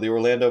question for the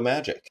Orlando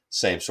Magic.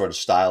 Same sort of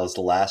style as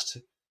the last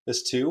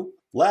two.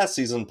 Last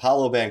season,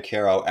 Paolo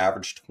Banchero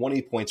averaged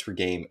 20 points per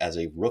game as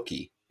a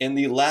rookie. In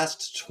the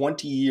last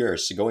 20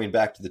 years, so going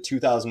back to the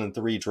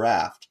 2003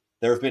 draft,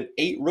 there have been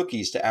 8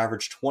 rookies to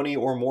average 20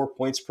 or more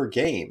points per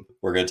game.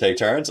 We're going to take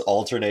turns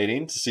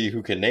alternating to see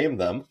who can name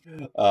them.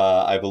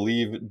 I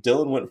believe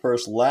Dylan went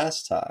first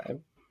last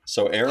time.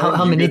 So Aaron,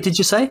 how many did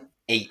you say?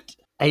 8.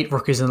 8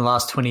 rookies in the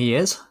last 20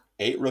 years?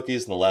 8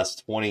 rookies in the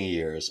last 20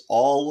 years.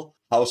 All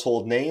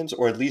household names,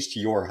 or at least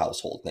your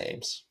household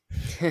names.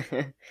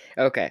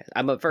 Okay,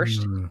 I'm up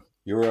first.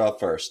 You're up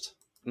first.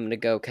 I'm going to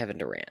go Kevin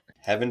Durant.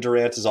 Kevin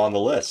Durant is on the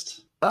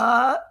list.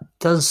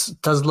 Does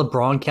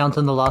LeBron count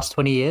in the last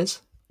 20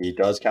 years? He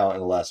does count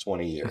in the last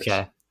 20 years.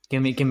 Okay.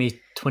 Give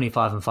me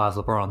 25 and 5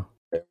 LeBron.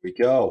 There we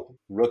go.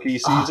 Rookie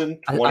season,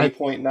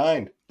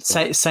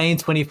 20.9. Saying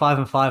 25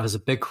 and 5 is a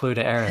big clue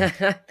to Aaron.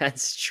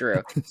 That's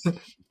true.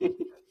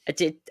 I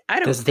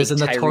don't There's think a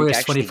notorious Tyreek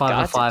actually 25 and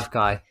got 5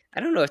 guy. I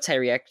don't know if I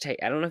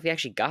don't know if he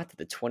actually got to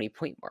the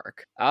 20-point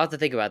mark. I'll have to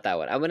think about that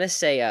one. I'm gonna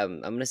say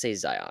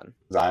Zion.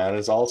 Zion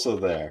is also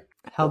there.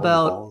 How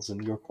about balls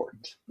in your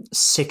court?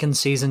 Second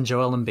season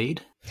Joel Embiid?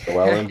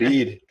 Joel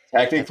Embiid.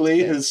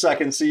 Technically his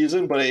second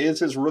season, but it is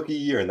his rookie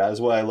year, and that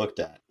is what I looked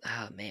at.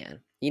 Oh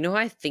man. You know who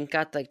I think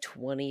got like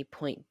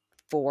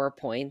 20.4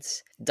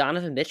 points?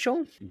 Donovan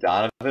Mitchell?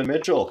 Donovan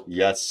Mitchell.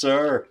 Yes,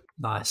 sir.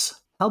 Nice.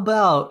 How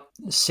about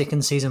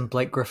second season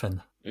Blake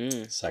Griffin?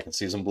 Second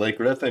season Blake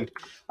Griffin.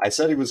 I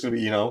said he was going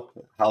to be,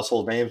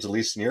 household names, at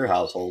least in your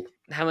household.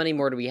 How many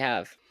more do we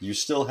have? You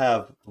still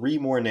have 3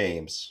 more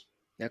names.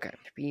 Okay,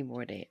 3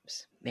 more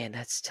names. Man,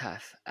 that's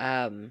tough.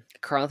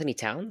 Karl-Anthony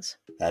Towns?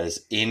 That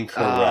is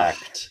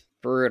incorrect.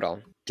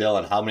 Brutal.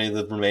 Dylan, how many of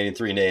the remaining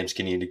 3 names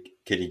can you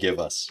give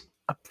us?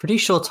 I'm pretty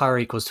sure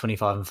Tyreek was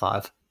 25 and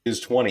 5. He was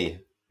 20,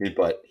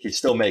 but he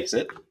still makes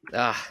it.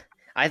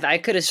 I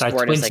could have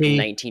sworn it was like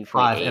 19.8.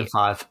 5 and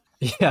 5.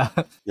 Yeah.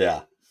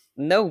 Yeah.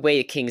 No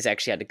way Kings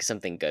actually had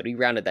something good. We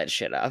rounded that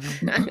shit up.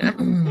 It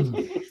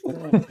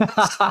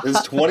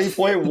was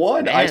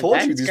 20.1. I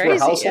told you these were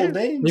household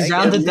names. We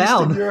rounded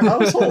down. Your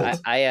household.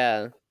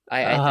 I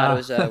thought it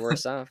was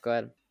worse off. Go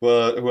ahead.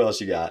 Well, who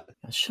else you got?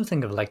 I should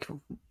think of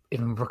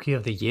even Rookie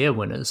of the Year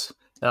winners.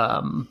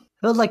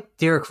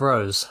 Derrick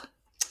Rose.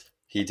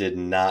 He did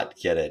not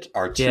get it.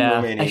 Our two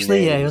remaining names.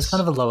 He was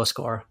kind of a lower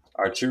scorer.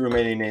 Our 2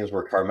 remaining names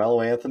were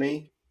Carmelo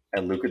Anthony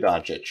and Luka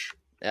Doncic.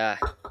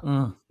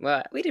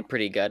 Well, we did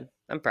pretty good.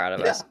 I'm proud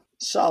of us.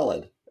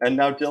 Solid. And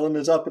now Dylan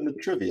is up in the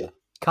trivia.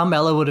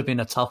 Carmelo would have been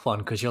a tough one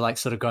because you're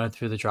sort of going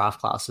through the draft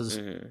classes.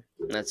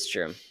 Mm-hmm. That's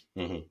true.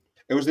 Mm-hmm.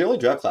 It was the only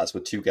draft class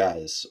with 2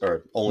 guys,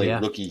 or only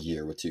rookie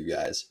year with 2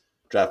 guys.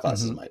 Draft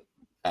classes might,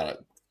 I don't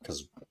know,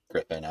 because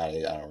Griffin,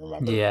 I don't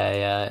remember.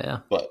 Yeah.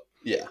 But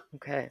yeah.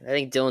 Okay, I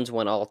think Dylan's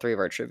won all 3 of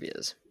our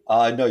trivias.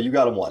 No, you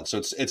got him 1, so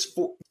it's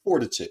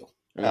 4-2.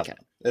 Okay,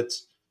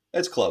 it's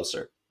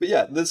closer. But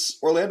yeah, this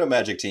Orlando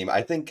Magic team,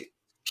 I think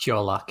pure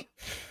luck.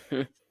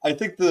 I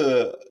think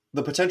the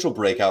potential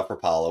breakout for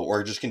Paolo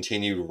or just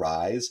continued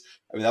rise.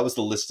 I mean, that was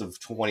the list of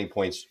 20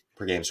 points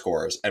per game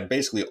scorers, and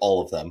basically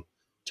all of them,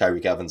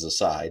 Tyreek Evans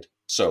aside,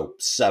 so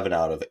 7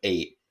 out of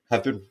 8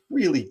 have been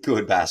really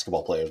good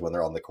basketball players when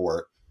they're on the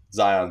court.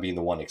 Zion being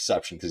the one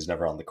exception because he's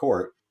never on the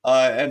court.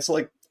 And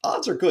so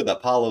odds are good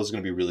that Paolo is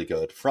going to be really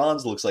good.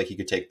 Franz looks like he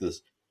could take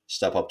this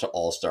step up to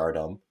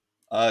all-stardom.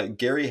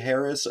 Gary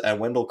Harris and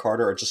Wendell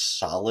Carter are just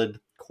solid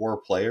core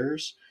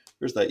players.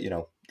 There's that, you're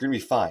going to be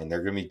fine.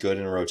 They're going to be good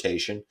in a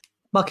rotation.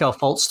 Markelle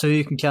Fultz, too,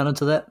 you can count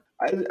into that.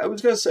 I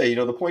was going to say,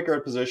 the point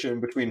guard position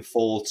between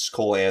Fultz,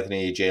 Cole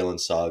Anthony, Jalen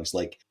Suggs,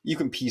 you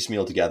can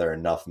piecemeal together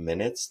enough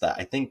minutes that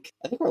I think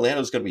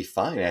Orlando's going to be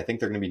fine. I think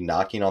they're going to be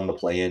knocking on the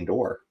play-in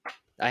door.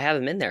 I have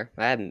them in there.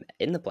 I have them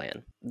in the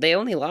plan. They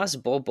only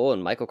lost Bol Bol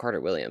and Michael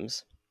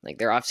Carter-Williams.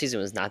 Their offseason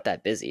was not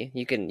that busy.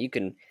 You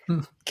can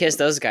kiss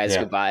those guys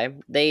goodbye.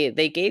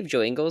 They gave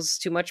Joe Ingles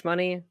too much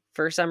money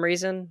for some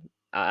reason.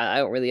 I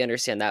don't really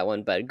understand that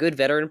one, but good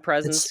veteran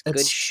presence,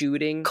 good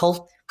shooting.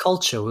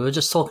 Culture. We were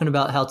just talking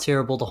about how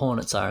terrible the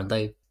Hornets are, and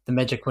the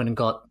Magic went and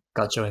got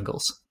Joe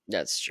Ingles.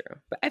 That's true.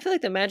 But I feel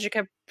like the Magic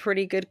have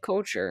pretty good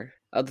culture,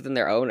 other than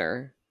their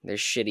owner, their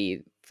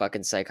shitty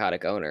fucking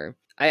psychotic owner.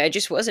 I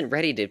just wasn't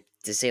ready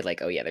to say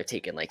they're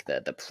taking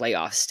the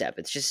playoff step.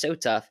 It's just so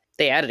tough.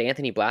 They added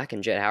Anthony Black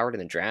and Jett Howard in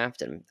the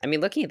draft, and I mean,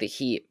 looking at the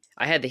Heat,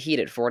 I had the Heat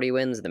at 40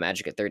 wins and the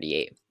Magic at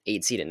 38,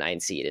 8 seed and 9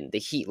 seed, and the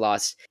Heat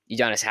lost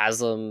Udonis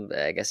Haslem,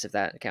 I guess if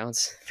that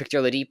counts, Victor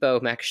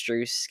Oladipo, Max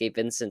Strus, Gabe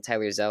Vincent,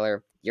 Tyler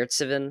Zeller,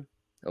 Yurtseven,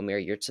 Omer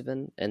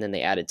Yurtseven, and then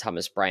they added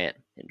Thomas Bryant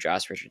and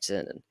Josh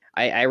Richardson. And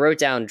I wrote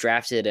down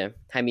drafted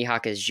Jaime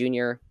Jaquez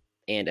Jr.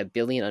 and a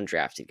billion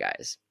undrafted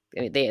guys. I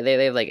mean, they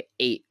have like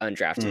 8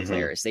 undrafted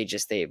players. They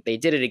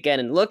did it again,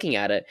 and looking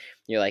at it,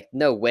 you're like,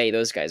 no way,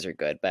 those guys are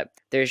good. But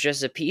there's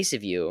just a piece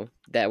of you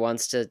that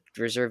wants to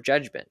reserve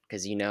judgment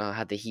because you know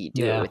how the Heat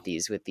do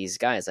it with these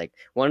guys. Like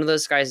one of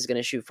those guys is going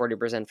to shoot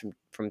 40%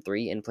 from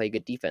 3 and play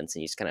good defense,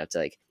 and you just kind of have to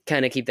like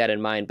kind of keep that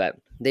in mind. But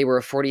they were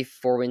a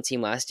 44 win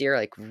team last year,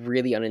 like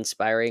really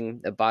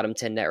uninspiring, a bottom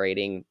 10 net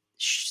rating.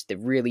 They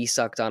really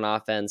sucked on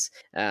offense.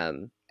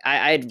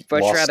 I'd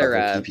much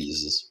rather key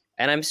pieces.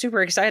 And I'm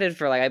super excited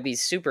for I'd be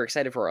super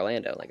excited for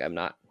Orlando. Like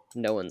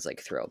no one's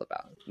like thrilled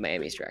about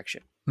Miami's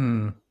direction.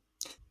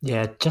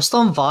 Yeah, just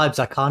on vibes,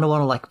 I kind of want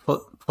to like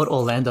put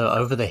Orlando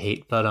over the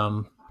Heat,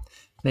 but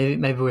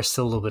maybe we're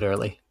still a little bit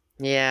early.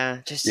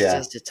 Yeah, just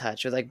a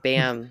touch with like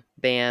Bam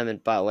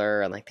and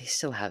Butler, and like they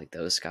still have like,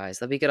 those guys.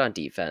 They'll be good on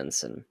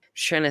defense. And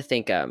just trying to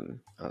think.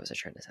 What was I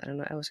trying to say? I don't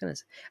know. I was gonna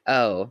say.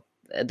 Oh,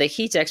 the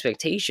Heat's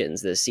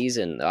expectations this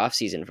season, the off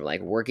season, from like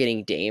we're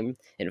getting Dame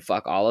and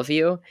fuck all of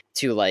you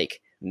to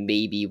like.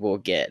 Maybe we'll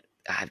get.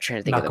 I'm trying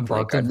to think of the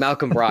point guard.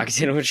 Malcolm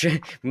Brogdon. Which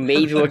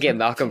maybe we'll get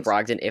Malcolm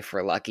Brogdon if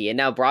we're lucky. And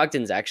now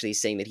Brogdon's actually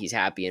saying that he's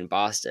happy in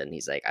Boston.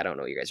 He's like, I don't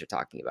know what you guys are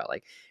talking about.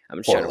 Like, I'm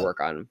just trying to work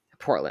on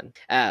Portland.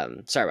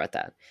 Sorry about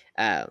that.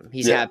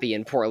 He's happy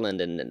in Portland,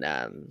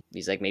 and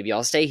he's like, maybe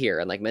I'll stay here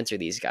and like mentor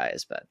these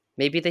guys. But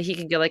maybe that he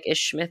can get like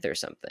Ish Smith or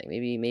something.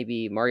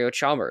 Maybe Mario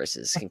Chalmers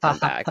can come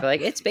back. But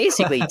like, it's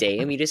basically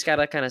Dame. You just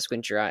gotta kind of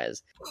squint your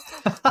eyes.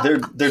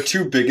 Their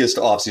 2 biggest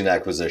offseason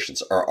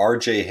acquisitions are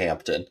RJ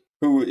Hampton,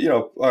 who, you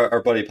know,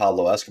 our buddy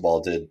Pablo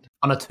Escobar did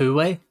on a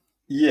 2-way.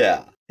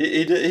 Yeah,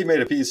 he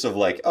made a piece of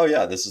like, oh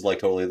yeah, this is like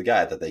totally the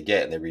guy that they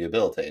get and they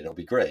rehabilitate. It'll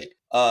be great.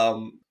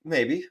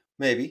 Maybe.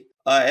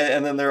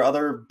 And then their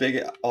other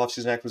big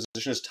offseason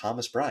acquisition is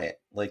Thomas Bryant.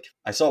 Like,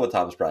 I saw what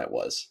Thomas Bryant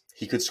was.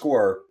 He could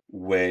score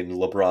when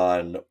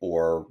LeBron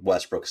or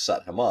Westbrook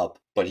set him up,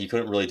 but he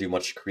couldn't really do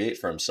much to create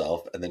for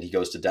himself. And then he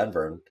goes to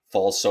Denver and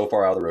falls so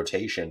far out of the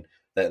rotation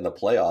that in the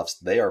playoffs,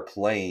 they are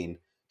playing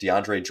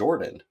DeAndre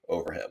Jordan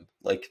over him.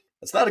 Like,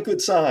 that's not a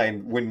good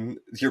sign when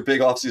your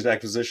big offseason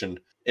acquisition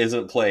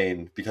isn't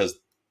playing because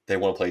they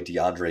want to play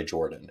DeAndre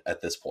Jordan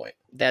at this point.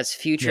 That's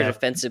future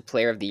Defensive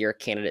Player of the Year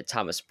candidate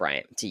Thomas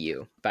Bryant to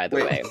you, by the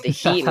way. The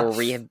Heat will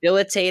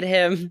rehabilitate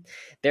him.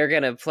 They're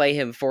going to play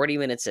him 40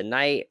 minutes a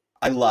night.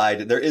 I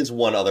lied. There is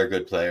one other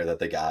good player that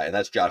they got, and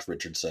that's Josh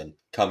Richardson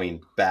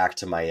coming back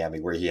to Miami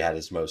where he had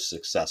his most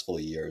successful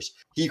years.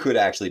 He could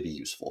actually be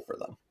useful for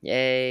them.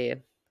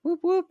 Yay. Whoop,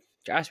 whoop.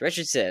 Josh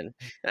Richardson.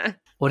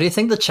 What do you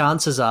think the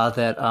chances are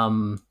that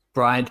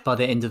Bryant by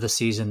the end of the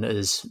season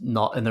is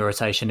not in the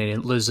rotation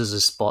and loses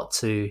his spot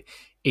to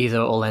either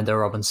Orlando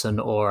Robinson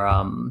or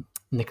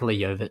Nikola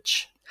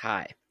Jovic?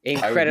 High.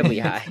 Incredibly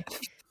high.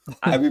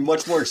 I'd be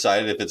much more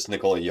excited if it's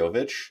Nikola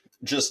Jovic.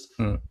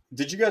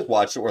 Did you guys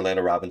watch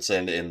Orlando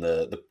Robinson in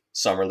the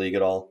summer league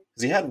at all?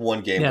 Because he had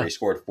one game where he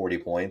scored 40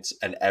 points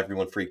and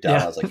everyone freaked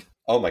out. I was like,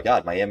 oh my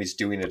God, Miami's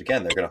doing it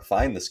again. They're going to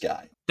find this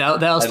guy. That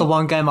was the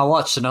one game I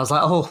watched and I was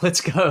like, oh,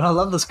 let's go. I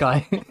love this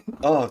guy.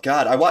 Oh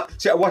God. I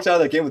walked out of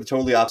that game with a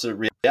totally opposite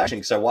reaction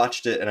because I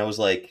watched it and I was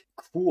like,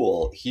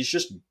 cool. He's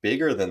just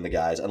bigger than the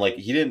guys. And like,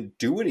 he didn't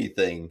do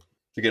anything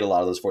to get a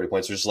lot of those 40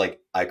 points. It was just like,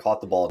 I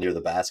caught the ball near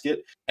the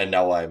basket and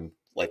now I'm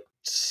like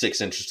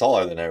 6 inches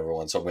taller than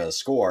everyone. So I'm going to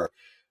score.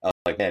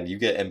 Like, man, you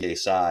get NBA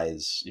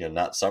size,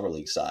 not summer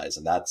league size,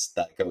 and that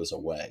goes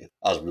away.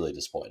 I was really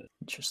disappointed.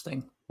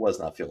 Interesting. Was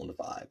not feeling the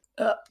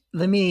vibe.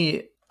 Let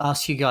me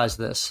ask you guys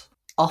this.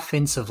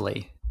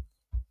 Offensively,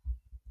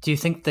 do you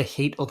think the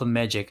Heat or the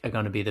Magic are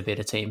going to be the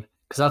better team?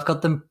 Because I've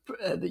got them,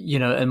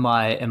 in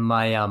my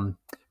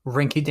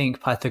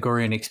rinky-dink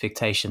Pythagorean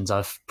expectations,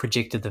 I've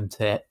projected them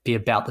to be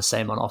about the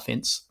same on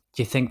offense.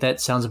 Do you think that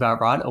sounds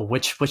about right? Or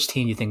which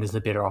team do you think is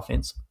the better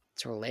offense?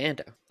 It's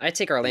Orlando. I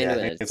take Orlando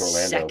in a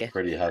second.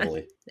 Pretty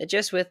heavily.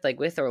 Just with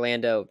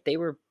Orlando, they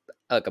were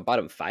like a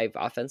bottom 5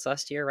 offense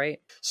last year, right?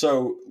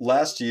 So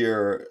last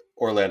year,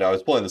 Orlando, I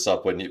was pulling this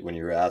up when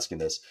you were asking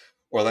this.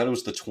 Orlando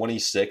was the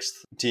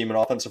 26th team in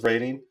offensive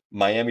rating.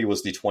 Miami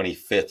was the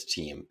 25th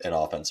team in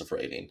offensive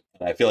rating.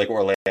 And I feel like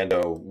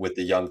Orlando, with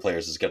the young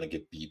players, is going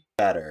to be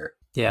better.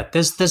 Yeah,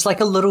 there's like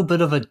a little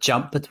bit of a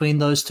jump between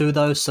those two,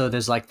 though. So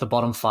there's like the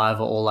bottom 5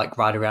 are all like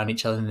right around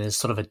each other, and there's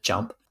sort of a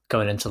jump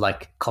going into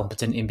like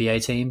competent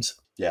NBA teams.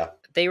 Yeah.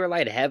 They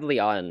relied heavily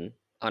on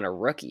a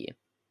rookie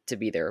to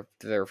be their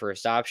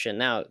first option.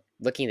 Now,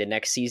 looking at the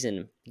next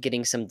season,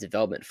 getting some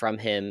development from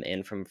him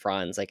and from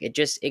Franz, like it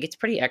gets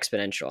pretty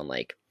exponential and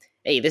like,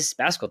 hey, this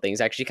basketball thing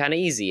is actually kind of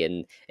easy.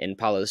 And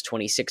Paulo's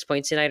 26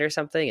 points tonight or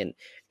something, and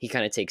he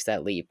kind of takes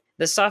that leap.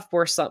 The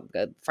sophomore slump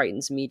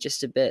frightens me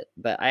just a bit,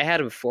 but I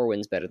had him 4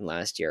 wins better than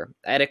last year.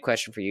 I had a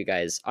question for you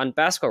guys. On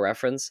Basketball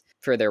Reference,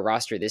 for their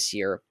roster this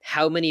year,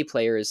 how many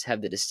players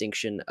have the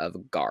distinction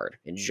of guard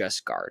and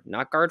just guard?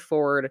 Not guard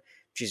forward,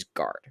 just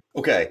guard.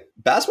 Okay,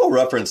 Basketball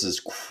Reference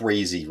is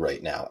crazy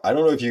right now. I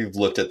don't know if you've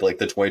looked at like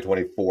the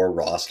 2024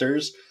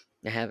 rosters,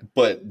 I haven't.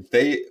 but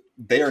they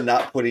are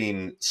not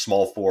putting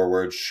small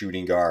forward,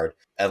 shooting guard,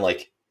 and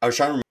like I was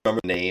trying to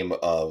remember the name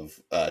of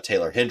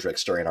Taylor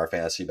Hendricks during our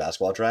fantasy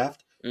basketball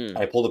draft.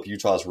 I pulled up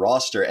Utah's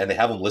roster, and they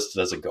have him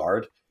listed as a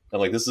guard. I'm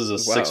like, this is a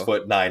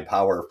 6'9"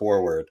 power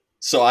forward.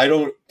 So I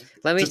don't.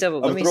 I'm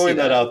throwing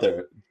that out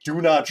there.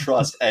 Do not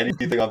trust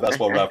anything on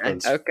Basketball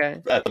Reference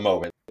Okay. at the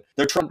moment.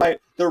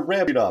 They're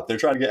ramping up. They're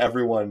trying to get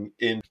everyone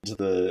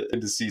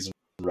into season,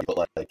 but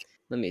like,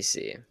 Let me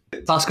see.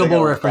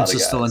 Basketball Reference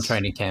is still in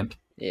training camp.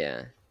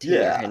 Yeah.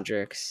 Taylor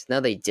Hendricks. Now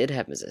they did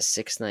have him as a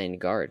 6'9"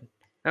 guard.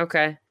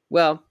 Okay.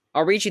 Well,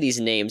 I'll read you these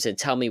names and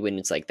tell me when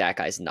it's like that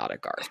guy's not a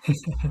guard.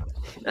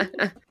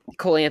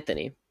 Cole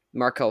Anthony,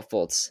 Markelle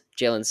Fultz,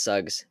 Jalen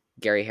Suggs,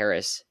 Gary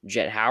Harris,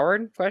 Jet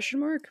Howard? ?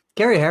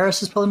 Gary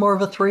Harris is probably more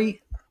of a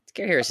 3.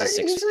 Gary Harris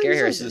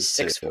is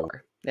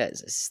 6'4". That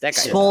guy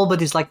small, but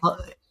he's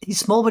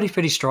small, but he's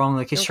pretty strong.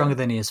 Like he's stronger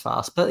than he is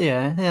fast. But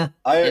yeah.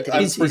 I'm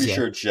pretty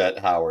sure Jet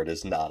Howard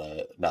is not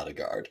a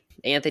guard.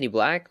 Anthony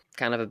Black,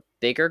 kind of a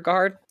bigger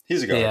guard.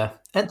 He's a guard. Yeah,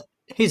 and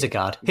he's a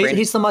guard.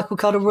 He's the Michael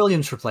Carter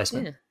Williams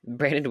replacement. Yeah.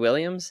 Brandon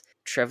Williams,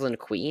 Trevlin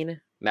Queen,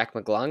 Mac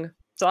McClung.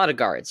 It's a lot of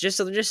guards. Just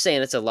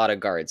saying, it's a lot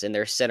of guards, and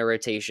their center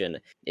rotation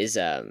is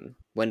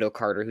Wendell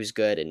Carter, who's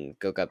good, and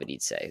Goga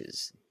Bitadze,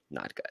 who's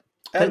not good.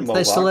 And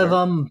they still have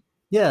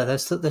they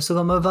still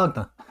got Mo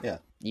Wagner. Yeah.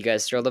 You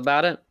guys thrilled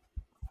about it?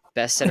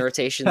 Best center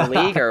rotation in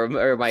the league,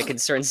 or are my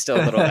concerns still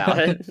a little about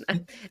it?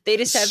 They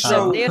just have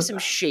some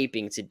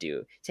shaping to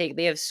do.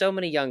 They have so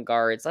many young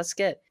guards. Let's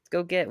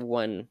go get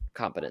one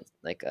competent,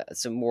 like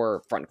some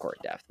more front court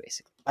depth,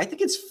 basically. I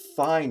think it's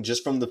fine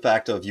just from the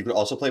fact of you could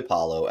also play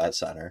Paolo at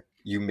center.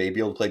 You may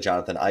be able to play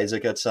Jonathan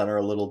Isaac at center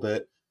a little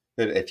bit,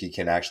 if you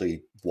can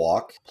actually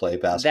play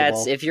basketball.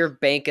 That's if you're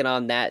banking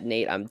on that,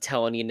 Nate. I'm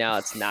telling you now,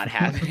 it's not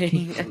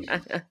happening.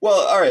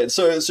 Well, all right.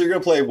 So you're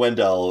gonna play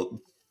Wendell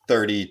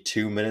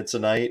 32 minutes a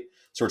night.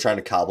 So we're trying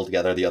to cobble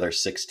together the other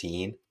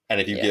 16.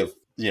 And if you give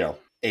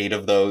 8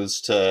 of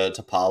those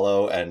to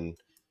Paolo and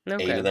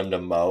 8 of them to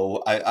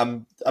Mo,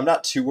 I'm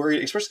not too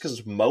worried, especially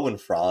because Mo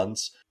and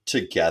Franz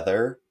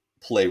together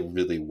play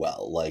really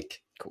well.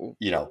 Like, cool.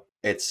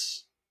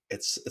 It's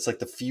like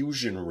the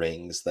fusion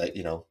rings that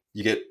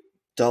you get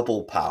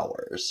double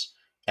powers,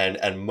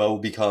 and Mo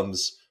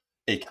becomes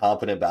a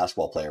competent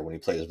basketball player when he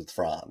plays with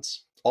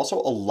Franz. Also,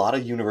 a lot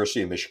of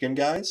University of Michigan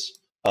guys.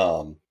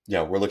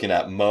 We're looking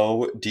at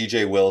Mo,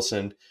 DJ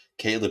Wilson,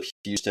 Caleb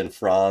Houston,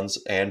 Franz,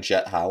 and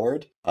Jet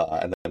Howard,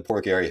 and then poor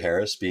Gary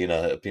Harris, being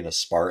a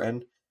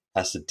Spartan,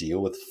 has to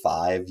deal with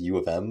 5 U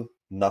of M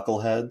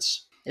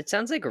knuckleheads. It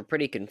sounds like we're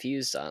pretty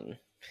confused on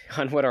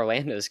what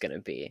Orlando's going to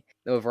be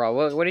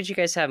overall. What did you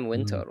guys have in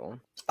win total?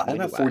 I'm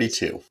at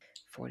 42.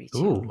 42.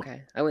 Ooh.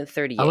 Okay, I went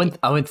 38.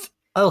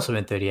 I also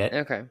went 38.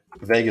 Okay.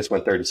 Vegas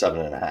went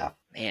 37.5.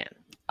 Man.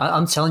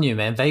 I'm telling you,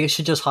 man, Vegas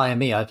should just hire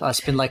me. I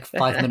spend like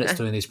 5 minutes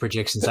doing these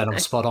predictions and I'm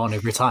spot on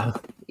every time.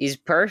 He's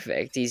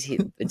perfect.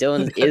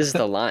 Dylan is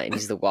the line.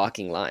 He's the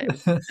walking line.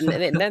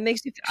 And that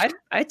makes me,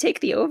 I take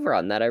the over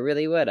on that. I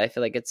really would. I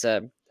feel like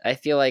I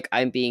feel like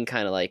I'm being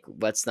kind of like,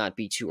 let's not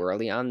be too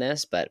early on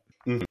this, but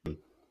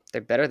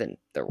they're better than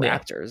the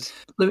Raptors.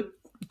 Yeah.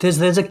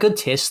 There's a good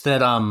test that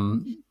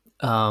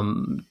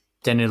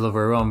Danny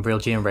LaRue on Real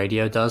GM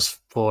Radio does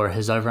for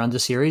his over-under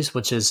series,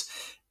 which is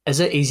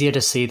it easier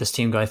to see this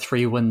team go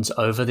 3 wins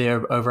over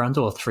their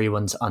over-under or 3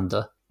 wins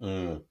under?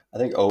 I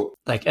think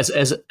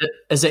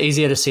is it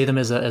easier to see them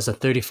as a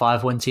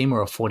 35-win team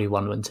or a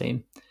 41-win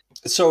team?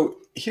 So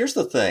here's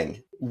the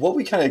thing. What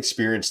we kind of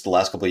experienced the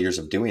last couple of years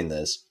of doing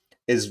this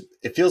is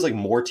it feels like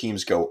more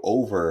teams go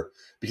over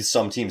because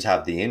some teams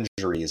have the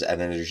injuries,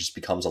 and then it just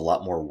becomes a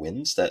lot more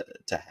wins to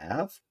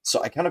have.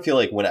 So I kind of feel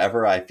like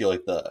whenever I feel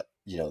like the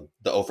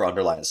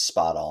over-under line is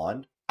spot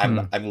on,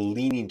 I'm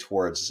leaning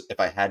towards, if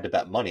I had to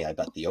bet money, I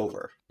bet the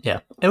over. Yeah.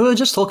 And we were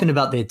just talking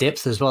about their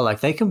depth as well. Like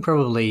they can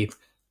probably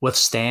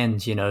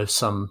withstand,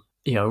 some,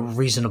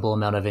 reasonable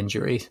amount of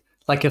injury.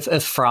 Like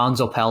if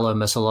Franz or Paolo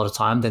miss a lot of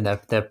time, then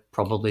they're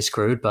probably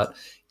screwed. But,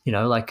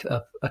 like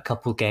a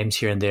couple games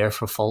here and there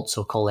for Fultz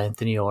or Cole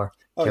Anthony or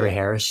Gary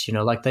Harris,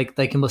 like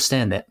they can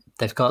withstand that.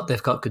 They've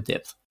got good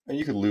depth. And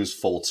you could lose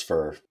Fultz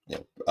for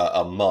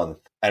a month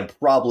and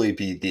probably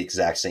be the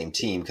exact same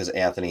team because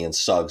Anthony and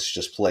Suggs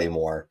just play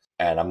more.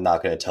 And I'm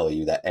not going to tell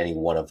you that any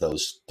one of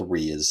those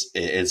 3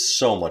 is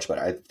so much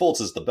better. Fultz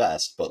is the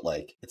best, but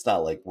like it's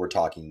not like we're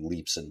talking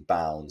leaps and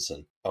bounds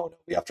and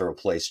we have to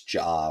replace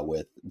Ja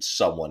with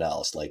someone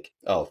else. Like,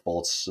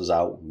 Fultz is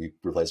out, we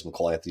replace him with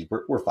Cole Anthony.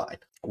 We're fine.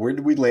 Where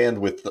did we land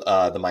with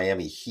the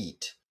Miami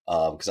Heat?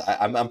 Because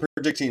I'm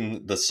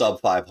predicting the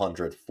sub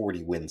 500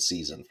 40-win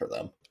season for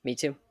them. Me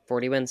too.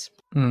 40 wins.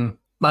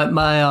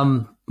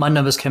 My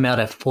numbers came out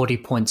at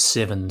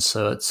 40.7,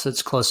 so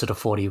it's closer to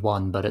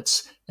 41, but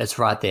it's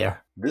right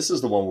there. This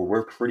is the one where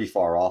we're pretty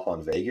far off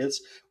on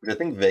Vegas, which I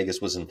think Vegas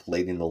was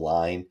inflating the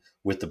line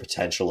with the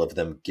potential of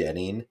them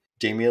getting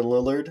Damian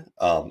Lillard.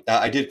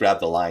 I did grab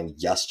the line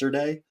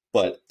yesterday,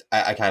 but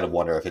I kind of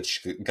wonder if it's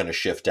going to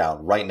shift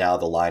down. Right now,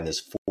 the line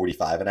is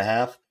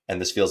 45.5, and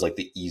this feels like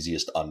the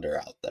easiest under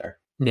out there.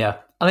 Yeah.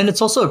 I mean,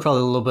 it's also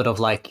probably a little bit of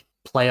like,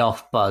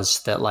 playoff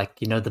buzz that, like,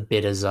 the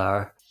bidders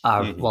are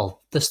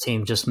well, this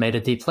team just made a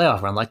deep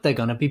playoff run, like they're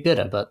going to be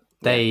bitter, but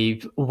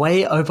they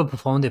way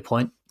overperformed their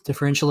point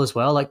differential as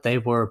well. Like they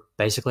were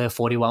basically a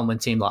 41-win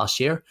team last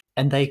year,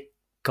 and they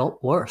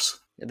got worse.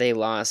 They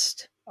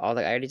lost all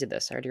the. I already did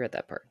this. I already read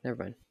that part.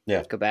 Never mind.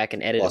 Yeah. Go back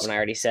and edit it when I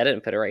already said it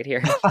and put it right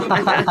here.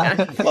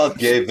 Lost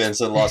Gabe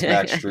Vincent, lost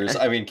Max Strus.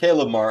 I mean,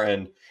 Caleb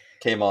Martin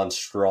came on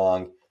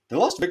strong. They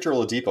lost Victor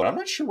Oladipo, and I'm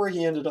not sure where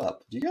he ended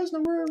up. Do you guys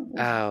know where?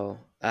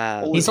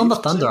 He's on the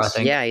Thunder, I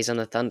think. Yeah, he's on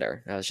the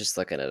Thunder. I was just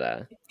looking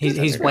at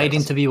He's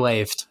waiting to be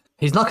waived.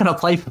 He's not going to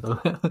play for them.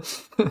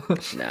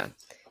 No,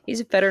 he's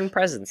a veteran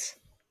presence.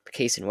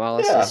 Casey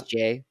Wallace,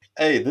 SJ.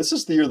 Hey, this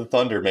is the year the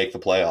Thunder make the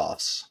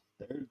playoffs.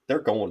 They're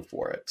going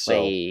for it.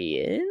 So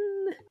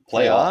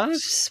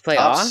playoffs.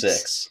 Top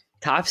six.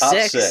 Top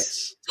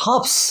six.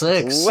 Top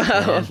six.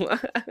 Whoa.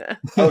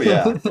 Oh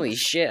yeah. Holy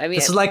shit! I mean,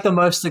 this is like the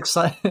most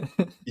exciting.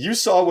 You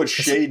saw what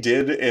Shea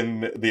did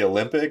in the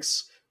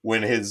Olympics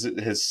when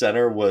his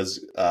center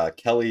was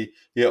Kelly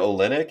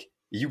Olynyk.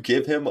 You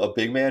give him a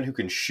big man who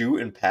can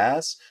shoot and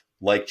pass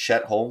like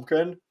Chet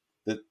Holmgren.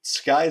 The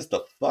sky's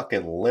the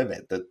fucking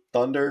limit. The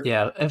Thunder,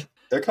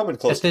 they're coming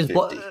close to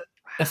 50.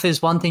 If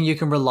there's one thing you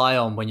can rely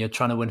on when you're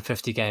trying to win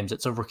 50 games,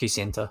 it's a rookie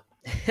center.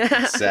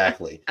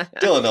 Exactly.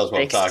 Dylan knows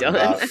what I'm talking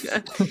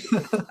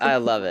about. I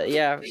love it.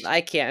 Yeah,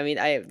 I can't. I mean,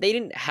 they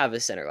didn't have a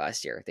center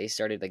last year. They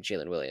started like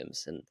Jalen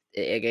Williams, and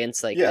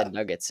against the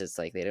Nuggets, it's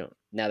like they don't.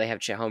 Now they have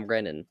Chet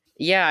Holmgren, and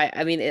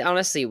I mean,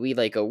 honestly, we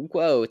like go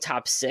whoa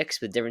top six,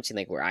 but the difference in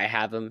like where I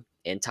have them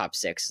in top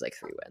six is like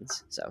 3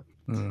 wins. So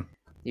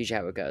usually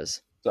how it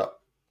goes. So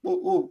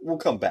we'll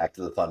come back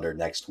to the Thunder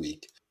next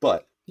week,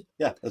 but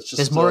yeah, that's just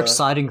there's more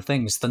exciting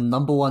things. The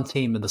number 1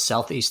 team in the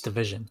Southeast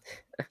Division.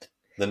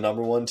 The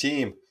number 1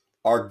 team,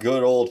 our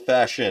good old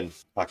fashioned.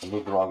 I can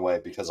move the wrong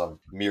way because I'm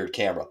mirrored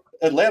camera.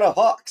 Atlanta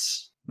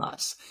Hawks.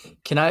 Nice.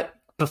 Can I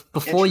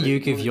before you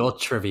give your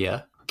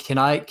trivia? Can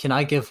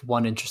I give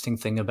one interesting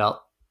thing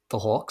about the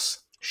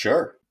Hawks?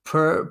 Sure.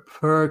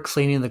 Per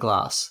Cleaning the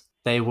Glass,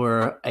 they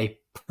were a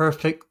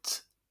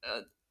perfect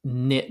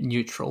net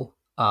neutral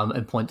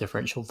in point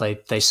differential.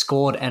 They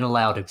scored and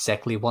allowed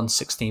exactly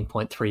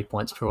 116.3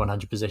 points per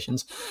 100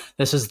 possessions.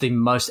 This is the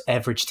most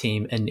average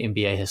team in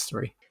NBA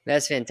history.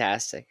 That's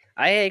fantastic.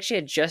 I actually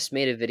had just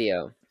made a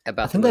video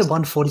about. I think they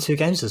won 42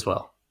 games as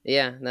well.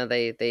 Yeah, no,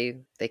 they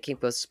came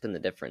close to split the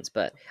difference.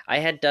 But I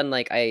had done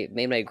I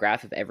made my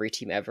graph of every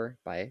team ever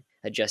by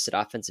adjusted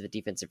offensive and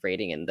defensive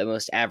rating, and the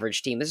most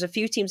average team. There's a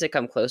few teams that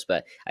come close,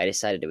 but I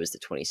decided it was the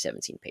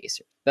 2017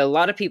 Pacers. But a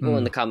lot of people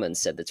in the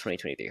comments said the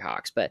 2023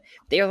 Hawks, but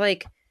they were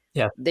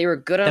they were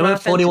good on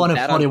offense. They went 41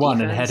 and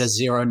 41 and had a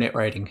 0 net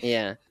rating.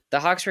 Yeah. The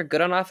Hawks were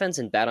good on offense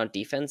and bad on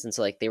defense, and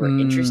so they were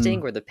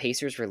interesting. Where the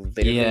Pacers were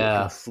literally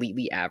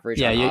completely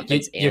average. on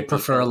offense you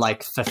prefer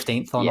defense.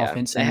 15th on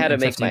offense. I had to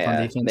make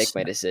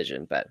my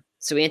decision, but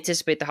so we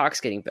anticipate the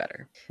Hawks getting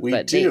better. We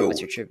do. Dave,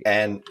 what's your trivia?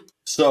 And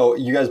so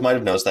you guys might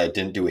have noticed that I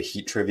didn't do a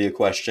Heat trivia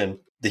question.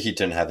 The Heat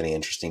didn't have any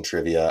interesting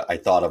trivia. I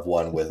thought of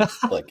one with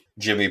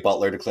Jimmy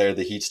Butler declared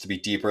the Heats to be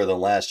deeper than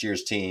last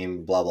year's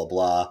team. Blah blah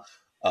blah.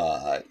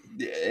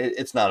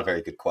 It's not a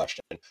very good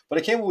question, but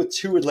I came up with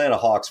 2 Atlanta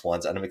Hawks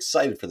ones, and I'm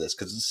excited for this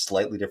because it's a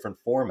slightly different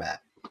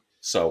format.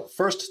 So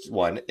first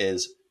one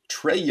is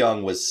Trae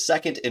Young was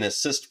 2nd in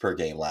assists per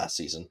game last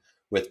season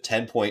with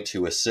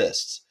 10.2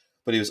 assists,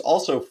 but he was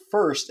also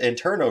 1st in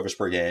turnovers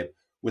per game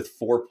with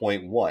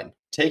 4.1.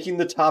 Taking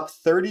the top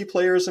 30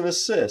 players in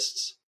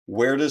assists,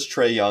 where does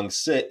Trae Young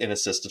sit in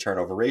assist to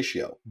turnover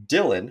ratio?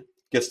 Dylan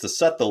gets to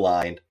set the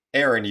line.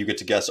 Aaron, you get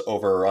to guess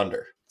over or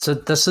under. So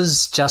this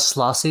is just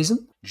last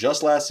season?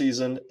 Just last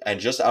season, and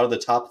just out of the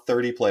top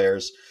 30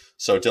 players.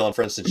 So Dylan,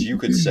 for instance, you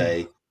could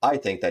say, I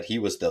think that he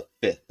was the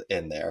 5th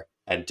in there.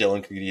 And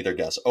Dylan could either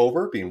guess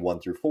over, being 1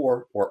 through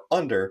 4, or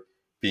under,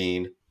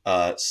 being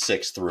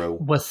 6 through.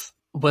 With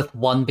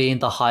 1 being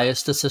the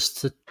highest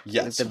assist to...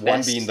 Yes,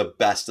 1 being the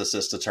best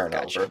assist to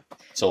turnover. Gotcha.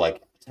 So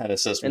 10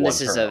 assists, and 1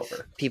 turnover. And this is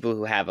of people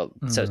who have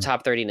so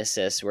top 30 in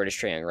assists. Where does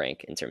Trae Young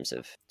rank in terms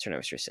of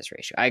turnovers to assist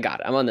ratio? I got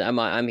it.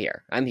 I'm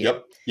here.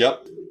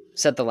 Yep.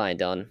 Set the line,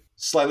 Dylan.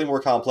 Slightly more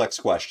complex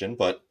question,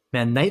 but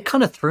man, Nate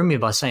kind of threw me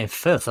by saying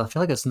 5th. I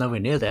feel like it's nowhere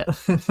near that.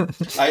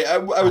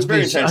 I was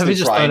very intentionally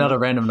just throwing out a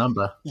random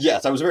number.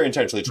 Yes, I was very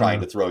intentionally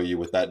trying to throw you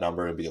with that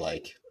number and be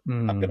like,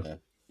 I'm gonna,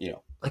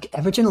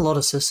 averaging a lot of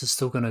assists is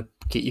still gonna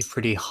get you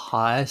pretty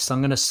high. So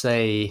I'm gonna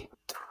say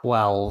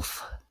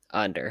 12.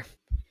 Under.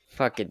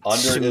 Fucking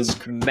under is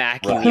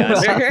smacking the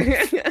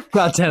under.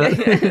 God damn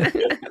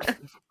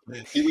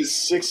it. He was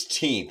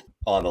 16th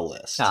on the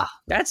list.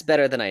 That's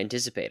better than I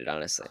anticipated,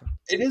 honestly.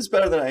 It is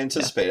better than I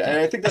anticipated, and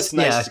I think that's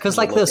nice. Yeah, because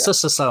the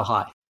assists are so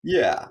high.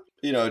 Yeah,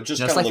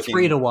 just kind of looking.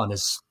 3 to 1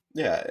 is.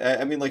 Yeah,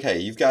 I mean, hey,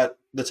 you've got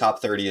the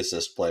top 30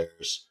 assist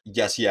players.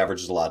 Yes, he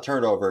averages a lot of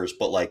turnovers,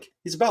 but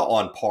he's about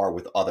on par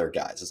with other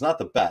guys. It's not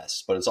the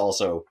best, but it's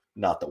also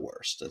not the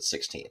worst. It's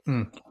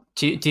 16th.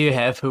 Do you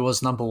have who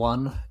was number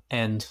 1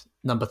 and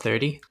number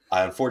 30?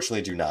 I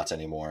unfortunately do not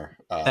anymore.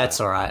 That's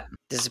all right.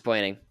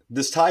 Disappointing.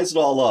 this ties it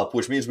all up,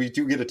 which means we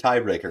do get a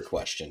tiebreaker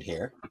question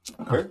here.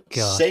 Oh,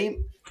 God.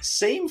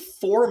 Same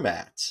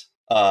format,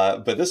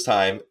 but this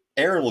time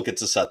Aaron will get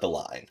to set the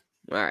line.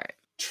 All right.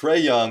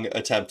 Trae Young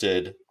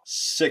attempted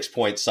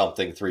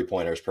 6-point-something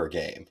three-pointers per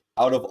game.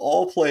 Out of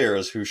all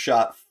players who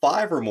shot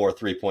 5 or more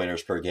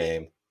three-pointers per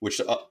game,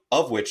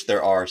 of which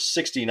there are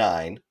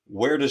 69,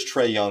 where does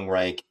Trae Young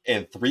rank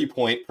in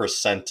three-point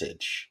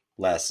percentage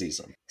last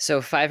season?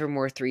 So 5 or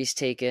more threes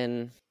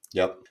taken.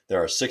 Yep,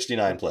 there are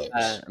 69 players.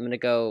 I'm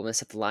gonna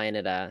set the line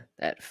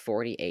at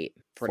 48.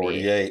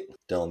 48.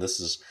 Dylan,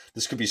 this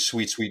could be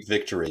sweet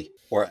victory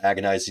or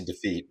agonizing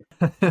defeat.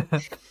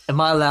 Am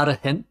I allowed a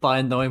hint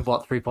by knowing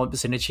what 3-point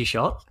percentage he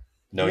shot?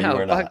 No, you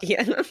are not.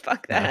 Yeah,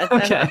 fuck that.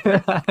 Okay.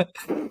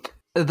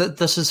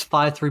 This is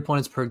 5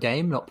 3-pointers per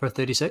game, not per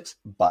 36?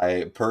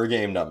 By per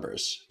game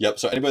numbers. Yep,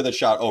 so anybody that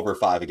shot over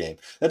 5 a game.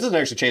 That doesn't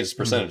actually change the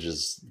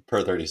percentages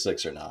per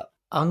 36 or not.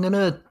 I'm going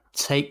to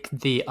take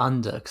the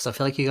under, because I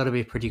feel like you got to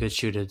be a pretty good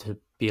shooter to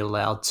be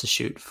allowed to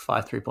shoot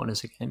 5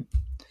 3-pointers a game.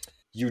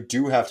 You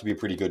do have to be a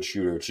pretty good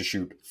shooter to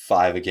shoot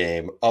 5 a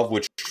game, of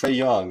which Trae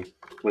Young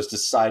was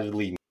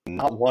decidedly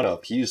not one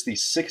of. He was the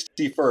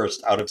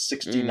 61st out of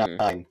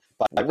 69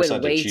 by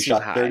percentage. He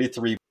shot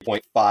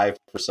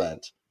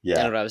 33.5%. Yeah.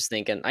 I know what I was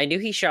thinking. I knew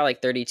he shot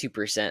like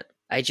 32%.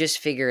 I just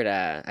figured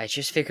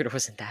it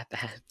wasn't that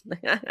bad.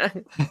 Yeah.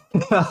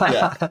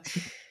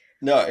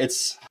 No,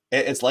 it's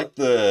like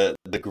the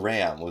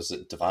Graham. Was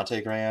it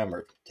Devontae Graham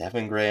or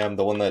Devin Graham?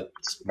 The one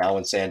that's now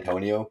in San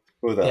Antonio?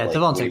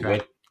 Devontae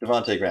Graham.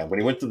 Devontae Graham. When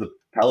he went to the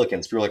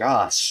Pelicans, we were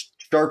like,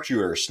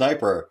 sharpshooter,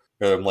 sniper.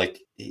 And I'm like,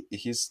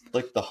 he's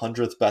like the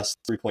 100th best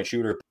 3-point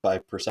shooter by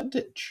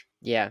percentage.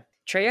 Yeah.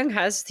 Trae Young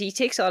he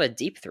takes a lot of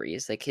deep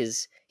threes. Like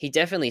he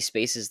definitely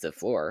spaces the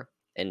floor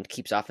and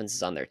keeps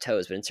offenses on their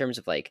toes. But in terms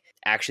of like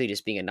actually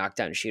just being a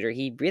knockdown shooter,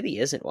 he really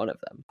isn't one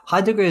of them.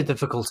 High degree of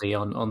difficulty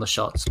on the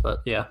shots, but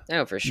yeah.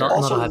 Oh, for sure.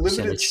 Also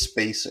limited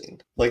spacing.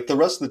 Like the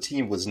rest of the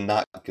team was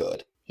not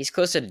good. He's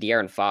closer to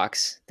De'Aaron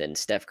Fox than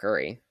Steph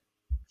Curry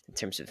in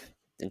terms of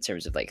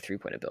like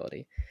 3-point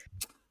ability.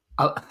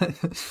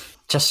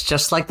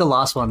 Just like the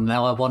last one.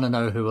 Now I want to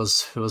know who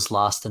was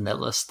last in that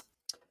list.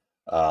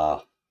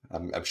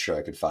 I'm sure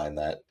I could find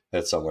that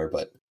somewhere,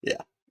 but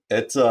yeah,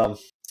 it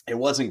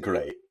wasn't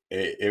great.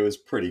 It was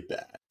pretty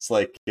bad. It's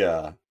like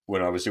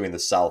when I was doing the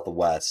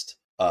Southwest,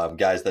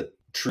 guys that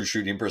true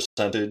shooting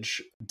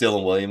percentage,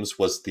 Dylan Williams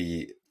was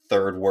the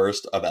 3rd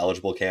worst of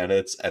eligible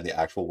candidates, and the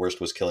actual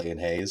worst was Killian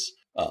Hayes.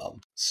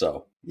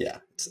 So yeah,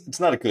 it's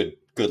not a good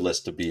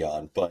list to be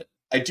on, but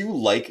I do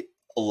like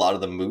a lot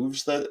of the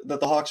moves that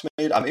the Hawks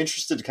made. I'm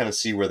interested to kind of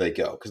see where they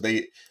go, because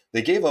they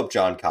gave up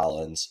John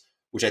Collins,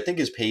 which I think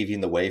is paving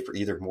the way for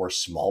either more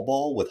small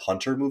ball with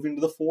Hunter moving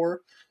to the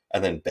 4,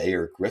 and then Bay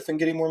or Griffin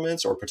getting more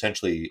minutes, or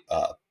potentially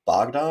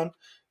Bogdan,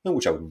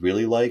 which I would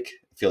really like.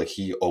 I feel like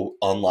he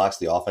unlocks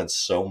the offense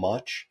so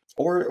much.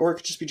 Or it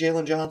could just be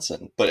Jalen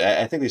Johnson. But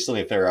I think they still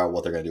need to figure out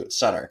what they're going to do at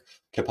center,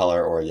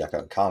 Capella or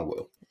Onyeka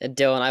Okongwu.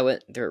 Dylan, I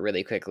went through it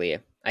really quickly.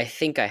 I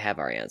think I have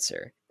our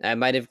answer. I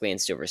might have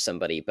glanced over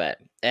somebody, but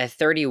at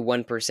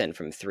 31%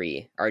 from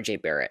 3,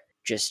 RJ Barrett,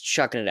 just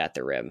chucking it at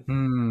the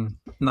rim.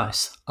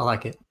 Nice. I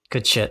like it.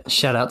 Good shit.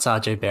 Shout out to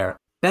RJ Barrett.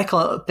 Back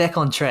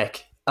on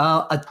track.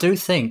 I do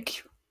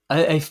think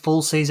a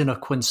full season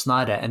of Quinn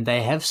Snyder, and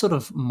they have sort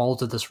of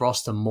molded this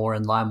roster more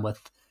in line with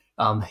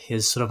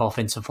his sort of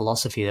offensive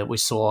philosophy that we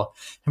saw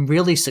him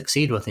really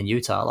succeed with in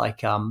Utah.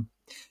 Like the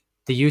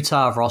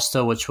Utah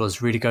roster, which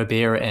was Rudy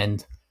Gobert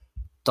and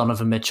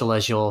Donovan Mitchell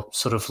as your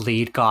sort of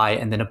lead guy,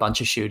 and then a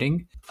bunch of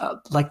shooting.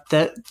 Like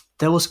that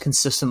was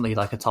consistently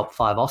like a top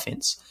 5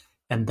 offense.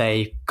 And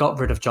they got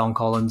rid of John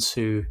Collins,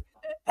 who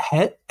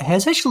has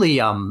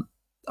actually, I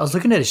was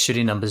looking at his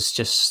shooting numbers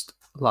just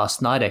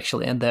last night,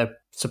 actually, and they're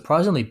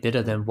surprisingly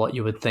better than what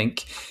you would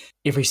think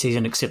every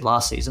season except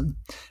last season.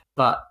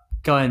 But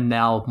going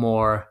now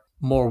more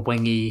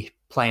wingy,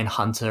 playing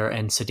Hunter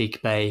and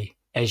Sadiq Bey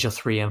as your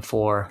 3 and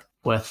 4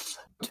 with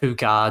 2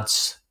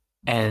 guards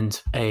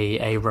and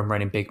a rim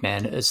running big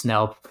man is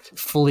now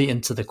fully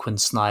into the Quinn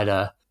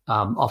Snyder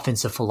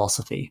offensive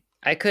philosophy.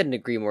 I couldn't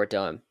agree more,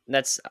 Dylan.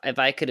 That's, if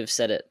I could have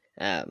said it,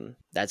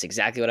 that's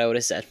exactly what I would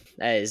have said.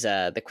 That is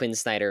the Quinn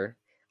Snyder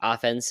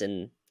offense,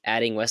 and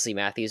adding Wesley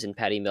Matthews and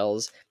Patty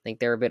Mills. I think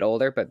they're a bit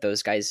older, but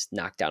those guys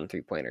knock down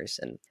 3-pointers,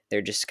 and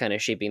they're just kind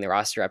of shaping the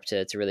roster up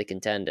to really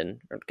contend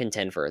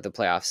for the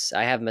playoffs.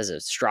 I have them as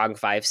a strong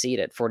 5 seed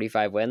at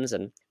 45 wins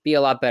and be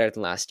a lot better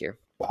than last year.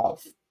 Wow,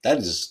 that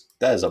is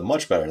a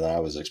much better than I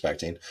was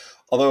expecting.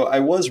 Although I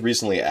was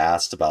recently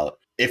asked about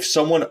if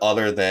someone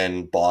other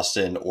than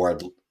Boston or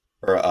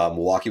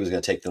Milwaukee was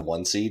going to take the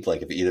 1 seed,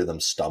 like if either of them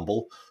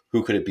stumble,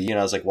 who could it be? And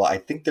I was like, well, I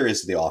think there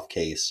is the off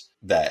case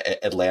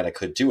that Atlanta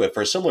could do it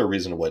for a similar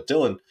reason to what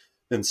Dylan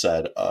then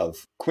said,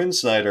 of Quinn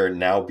Snyder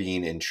now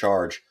being in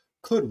charge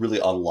could really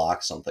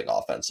unlock something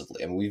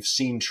offensively. I mean, we've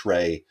seen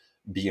Trae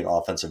be an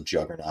offensive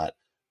juggernaut.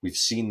 We've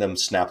seen them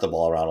snap the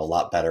ball around a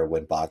lot better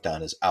when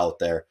Bogdan is out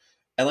there.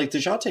 And like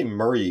DeJounte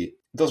Murray,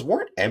 those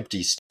weren't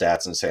empty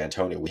stats in San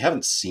Antonio. We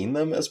haven't seen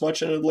them as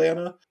much in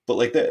Atlanta, but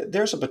like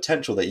there's a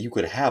potential that you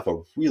could have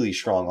a really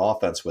strong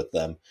offense with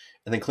them,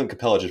 and then Clint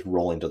Capella just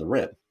rolling to the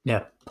rim.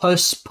 Yeah,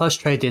 post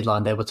trade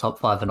deadline, they were top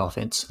 5 in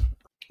offense.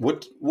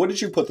 What did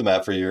you put them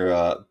at for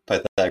your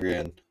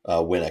Pythagorean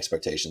win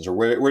expectations, or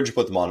where did you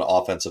put them on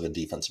offensive and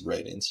defensive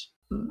ratings?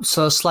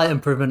 So a slight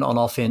improvement on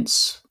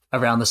offense,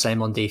 around the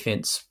same on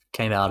defense.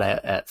 Came out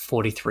at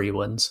 43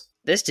 wins.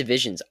 This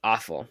division's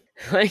awful.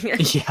 Like,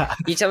 Yeah.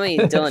 you tell me,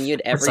 Dylan, you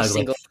had every ugly.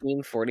 single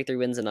team 43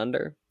 wins and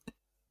under?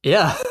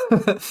 Yeah,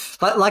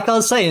 like I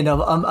was saying,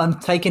 I'm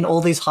taking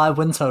all these high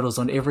win totals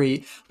on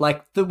every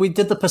we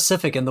did the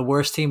Pacific and the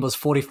worst team was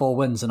 44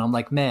 wins, and I'm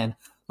like, man,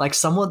 like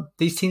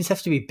these teams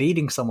have to be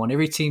beating someone.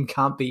 Every team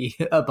can't be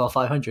above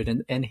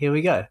 500, and here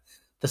we go.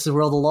 This is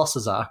where all the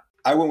losses are.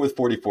 I went with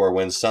 44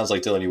 wins. Sounds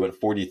like Dylan, you went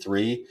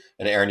 43,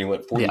 and Aaron, you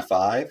went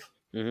 45.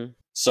 Yeah. Mm-hmm.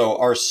 So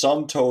our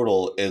sum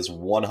total is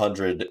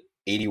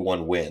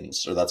 181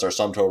 wins, or that's our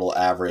sum total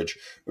average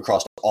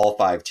across all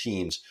 5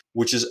 teams,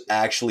 which is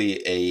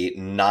actually a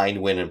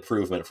 9-win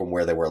improvement from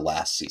where they were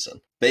last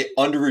season. They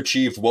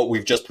underachieved what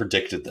we've just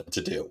predicted them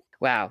to do.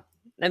 Wow.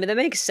 I mean, that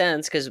makes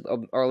sense because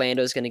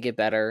Orlando's going to get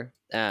better.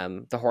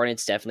 The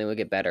Hornets definitely will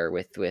get better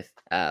with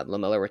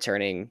LaMelo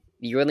returning.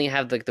 You only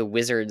have like the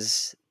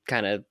Wizards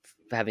kind of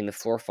having the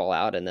floor fall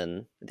out, and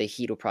then the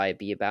Heat will probably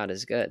be about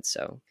as good.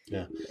 So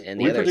yeah,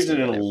 and we predicted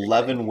an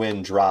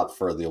 11-win drop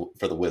for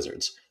the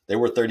Wizards. They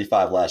were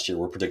 35 last year.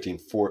 We're predicting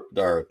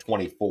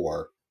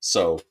 24.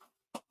 So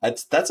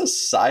that's a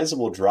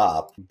sizable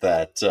drop.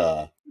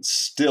 That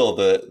still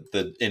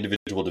the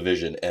individual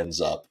division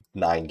ends up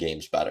 9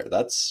 games better.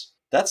 That's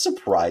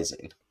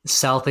surprising.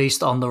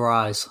 Southeast on the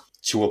rise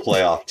to a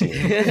playoff team.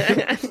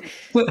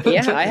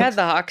 Yeah, I had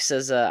the Hawks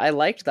as I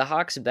liked the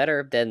Hawks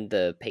better than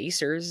the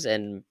Pacers,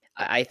 and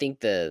I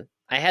think I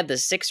had the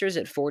Sixers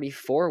at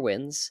 44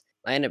 wins.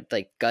 I ended up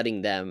like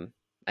gutting them.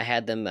 I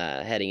had them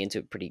heading into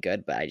it pretty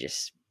good, but I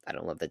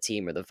don't love the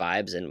team or the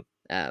vibes.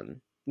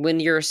 And when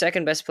your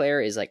second best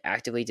player is like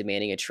actively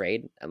demanding a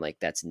trade, I'm like,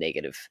 that's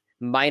negative.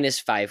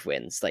 -5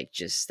 wins. Like,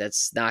 just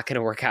that's not going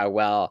to work out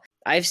well.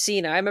 I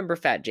remember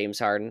Fat James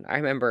Harden. I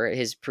remember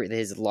his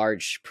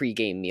large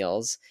pregame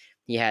meals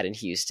he had in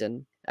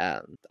Houston.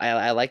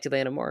 I liked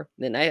Atlanta more.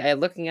 And I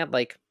looking at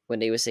like when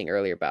they was saying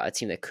earlier about a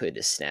team that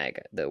could snag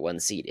the 1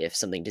 seed if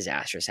something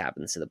disastrous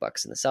happens to the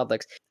Bucks and the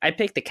Celtics. I'd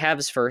pick the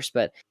Cavs first,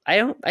 but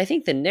I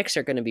think the Knicks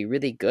are going to be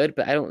really good,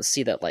 but I don't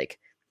see that like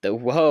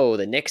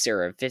the Knicks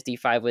are a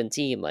 55-win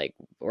team, like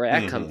where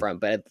that come from,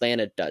 but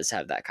Atlanta does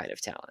have that kind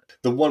of talent.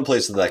 The one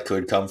place that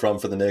could come from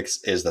for the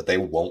Knicks is that they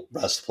won't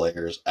rest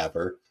players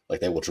ever.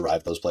 Like, they will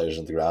drive those players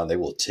into the ground. They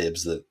will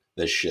Tibbs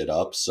this shit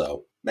up.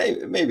 So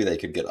maybe they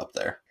could get up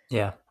there.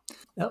 Yeah.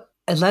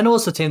 Atlanta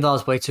was the team that I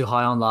was way too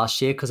high on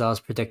last year because I was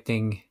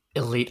predicting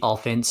elite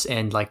offense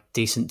and like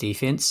decent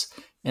defense.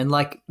 And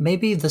like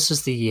maybe this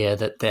is the year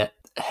that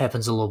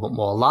happens a little bit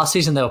more. Last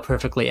season they were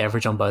perfectly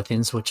average on both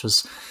ends, which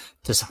was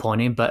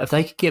disappointing. But if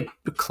they could get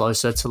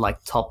closer to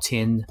like top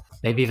 10,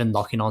 maybe even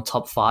knocking on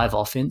top 5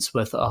 offense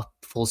with a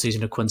full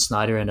season of Quinn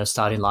Snyder and a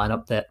starting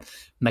lineup that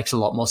makes a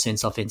lot more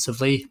sense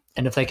offensively,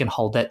 and if they can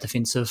hold that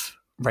defensive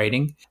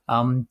rating,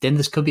 then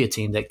this could be a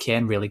team that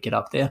can really get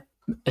up there,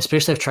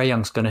 especially if Trae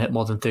Young's going to hit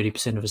more than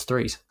 30% of his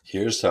threes.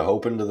 Here's to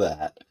hoping to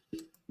that.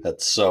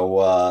 That's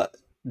so,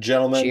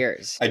 gentlemen.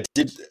 Cheers. I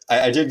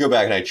did go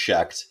back and I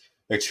checked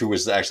who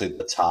was actually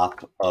the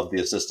top of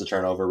the assist to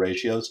turnover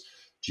ratios.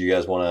 Do you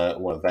guys want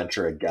to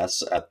venture a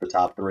guess at the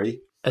top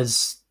 3?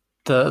 Is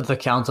the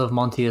count of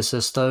Monte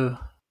Asisto?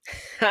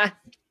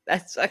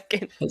 That's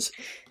fucking.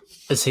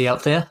 Is he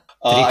up there?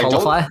 Did he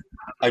qualify?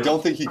 I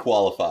don't think he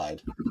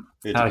qualified.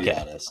 To be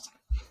honest.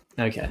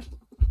 Okay.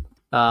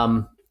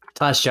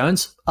 Tyus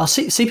Jones. Oh,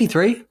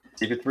 CP3.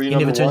 CP3. He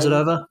never turns it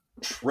over.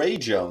 Trey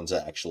Jones,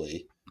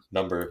 actually,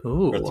 number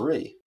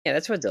 3. Yeah,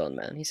 that's what Dylan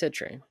meant. He said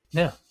Trey.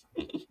 Yeah.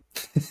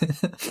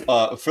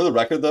 For the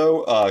record,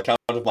 though, count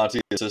of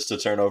Monte assist to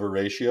turnover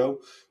ratio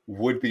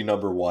would be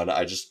number 1.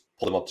 I just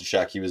pulled him up to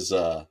check. He was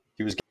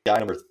guy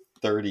number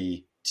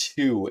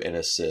 32 in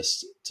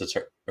assist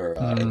to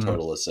in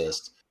total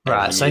assist.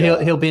 Right, so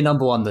he'll be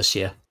number 1 this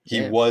year.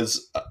 He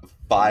was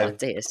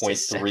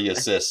 5.3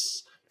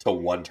 assists to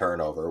 1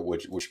 turnover,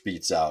 which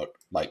beats out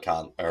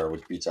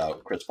which beats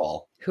out Chris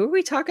Paul. Who are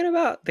we talking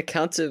about? The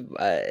Count of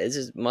is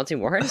it Monte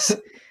Morris?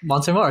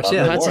 Monte Morris,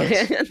 yeah.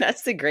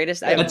 That's the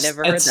greatest. I've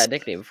never heard that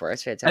nickname before.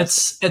 It's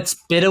fantastic. It's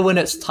better when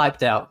it's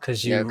typed out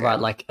because you write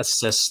like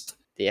assist.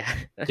 Yeah.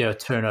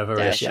 Turnover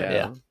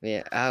ratio.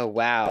 Yeah. Oh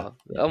wow.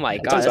 Oh my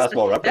god.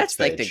 That's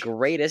like the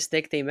greatest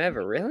nickname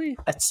ever. Really?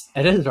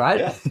 It is, right?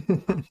 Yeah.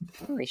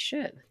 Holy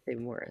shit, Dave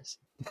Morris.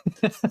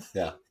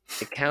 Yeah.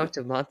 The Count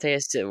of Monte.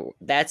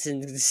 That's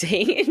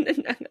insane.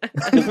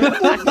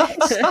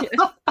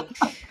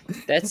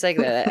 That's like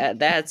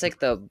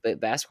the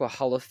basketball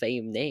Hall of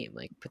Fame name.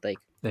 The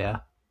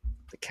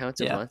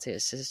Count of Monte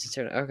assist.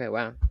 Okay,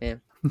 wow. Yeah.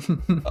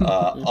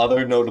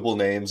 Other notable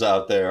names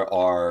out there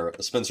are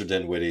Spencer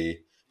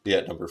Dinwiddie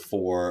at number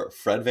 4,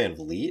 Fred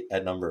VanVleet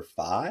at number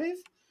 5,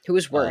 Who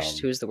was worst?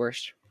 Who was the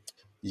worst?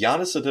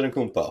 Giannis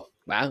Antetokounmpo.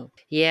 Wow.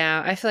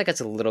 Yeah, I feel like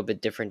it's a little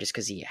bit different just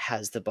because he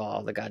has the ball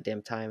all the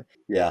goddamn time.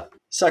 Yeah.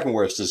 Second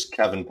worst is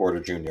Kevin Porter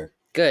Jr.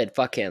 Good,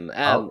 fuck him.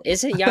 Oh.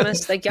 Isn't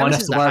Giannis Won't Giannis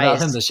have is to the worry about him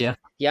highest? this year.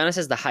 Giannis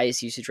has the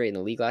highest usage rate in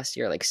the league last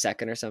year, like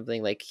second or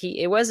something. Like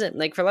it wasn't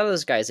like for a lot of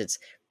those guys, it's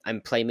I'm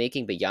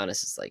playmaking, but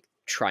Giannis is like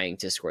trying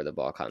to score the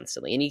ball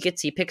constantly, and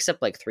he picks up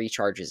like 3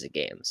 charges a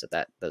game, so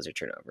those are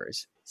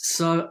turnovers.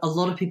 So a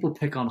lot of people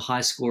pick on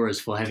high scorers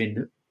for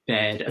having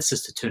bad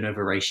assist to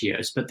turnover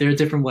ratios, but there are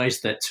different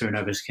ways that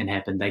turnovers can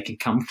happen. They can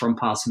come from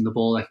passing the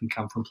ball, they can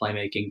come from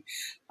playmaking,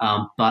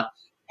 but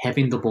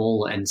having the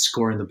ball and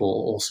scoring the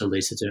ball also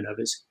leads to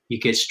turnovers. You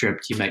get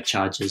stripped, you make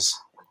charges.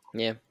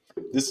 Yeah.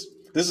 This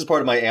is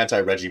part of my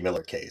anti-Reggie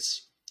Miller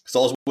case. Because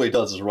all he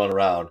does is run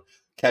around,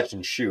 catch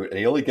and shoot, and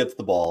he only gets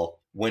the ball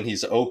when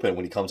he's open,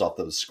 when he comes off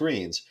those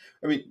screens.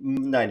 I mean,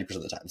 90%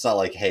 of the time. It's not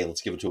like, hey,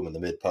 let's give it to him in the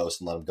mid-post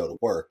and let him go to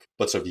work.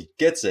 But so if he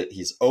gets it,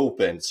 he's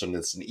open, so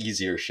it's an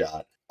easier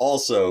shot.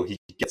 Also, he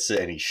gets it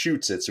and he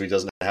shoots it, so he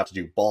doesn't have to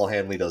do ball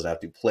handling, doesn't have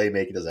to do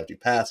playmaking, doesn't have to do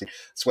passing.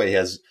 That's why he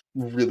has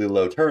really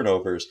low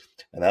turnovers.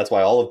 And that's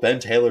why all of Ben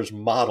Taylor's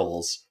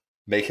models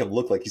make him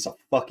look like he's a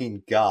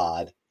fucking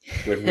god,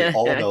 when we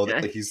all know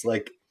that he's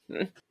like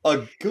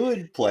a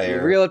good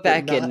player. Reel it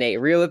back in,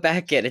 Nate. Reel it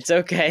back in. It's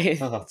okay.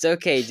 It's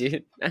okay,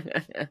 dude. I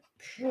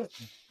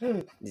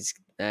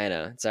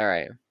know. It's all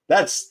right.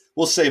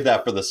 We'll save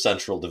that for the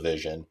Central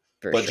Division.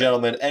 But Sure.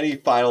 gentlemen, any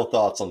final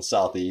thoughts on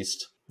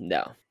Southeast?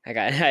 No,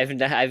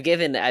 I've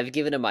given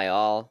it my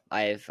all.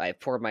 I've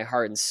poured my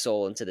heart and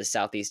soul into the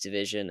Southeast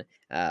Division.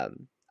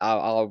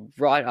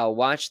 I'll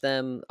watch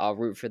them. I'll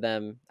root for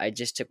them. I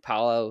just took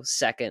Paulo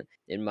second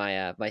in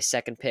my my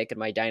second pick in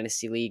my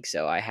dynasty league,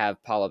 so I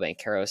have Paulo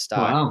Banchero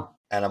stock. Wow.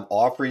 And I'm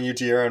offering you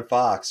De'Aaron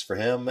Fox for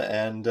him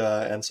and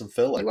some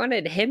filler. You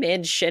wanted him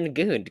and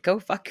Şengün. Go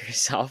fuck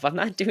yourself. I'm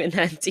not doing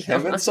that deal.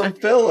 Him and some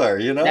filler,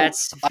 you know?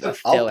 That's I'll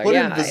filler. put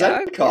Yeah, in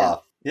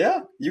Vezenkov.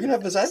 Yeah, you can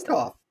have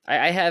Vezenkov.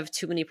 I have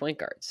too many point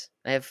guards.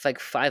 I have like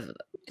 5 of them.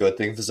 Good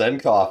thing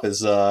Vezenkov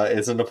is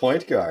in the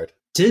point guard.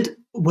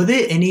 Were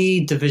there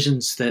any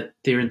divisions that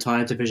their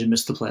entire division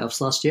missed the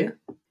playoffs last year?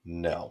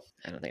 No.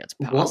 I don't think that's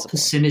possible. What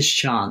percentage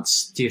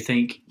chance do you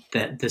think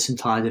that this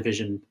entire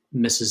division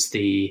misses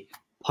the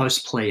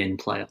post-play-in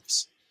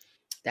playoffs?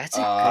 That's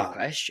a good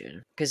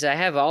question. Because I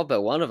have all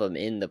but one of them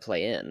in the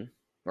play-in.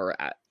 Or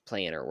at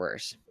play-in or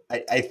worse.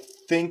 I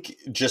think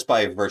just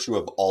by virtue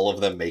of all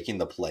of them making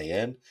the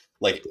play-in,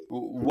 like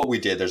what we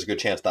did, there's a good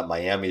chance that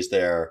Miami's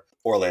there,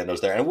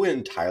 Orlando's there, and it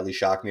wouldn't entirely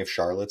shock me if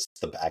Charlotte's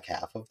the back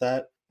half of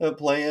that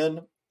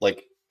play-in.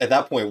 Like at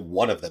that point,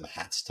 one of them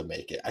has to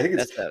make it. I think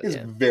it's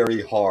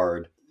very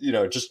hard. You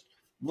know, just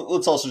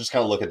let's also just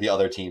kind of look at the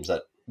other teams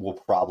that will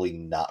probably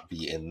not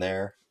be in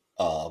there.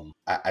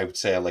 I would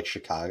say I like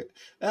Chicago.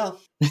 Well,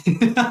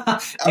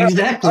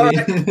 Exactly. All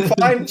right,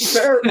 fine,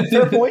 fair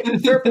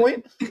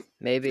point.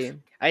 Maybe.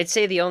 I'd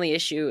say the only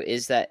issue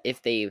is that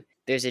if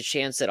there's a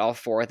chance that all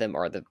 4 of them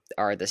are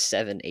the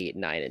 7, 8,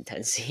 9, and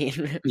 10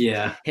 seed.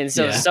 Yeah. And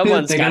so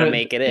someone's got to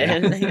make it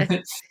in.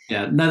 Yeah.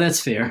 Yeah, no, that's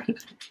fair.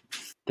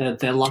 They're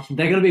going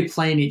to be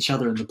playing each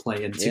other in the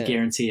play-in to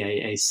guarantee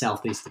a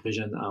Southeast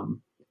Division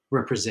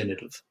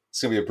representative.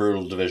 It's gonna be a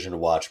brutal division to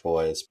watch,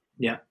 boys.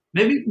 Yeah,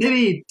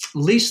 maybe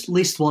least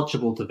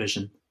watchable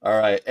division. All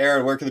right,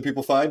 Aaron, where can the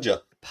people find you?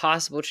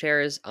 Possible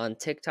Chairs on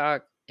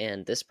TikTok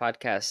and this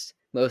podcast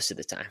most of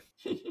the time.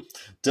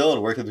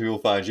 Dylan, where can the people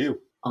find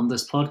you? On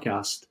this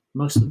podcast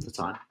most of the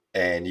time.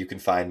 And you can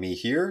find me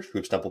here,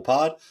 Hoops Temple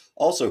Pod.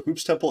 Also,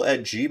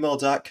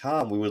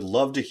 hoopstemple@gmail.com. We would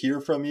love to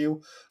hear from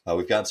you.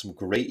 We've gotten some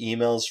great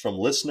emails from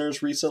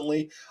listeners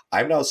recently.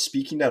 I'm now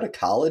speaking at a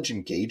college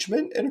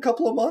engagement in a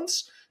couple of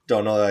months.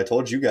 Don't know that I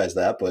told you guys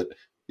that, but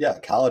yeah,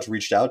 college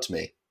reached out to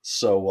me.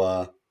 So,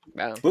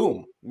 wow.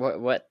 Boom.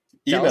 What?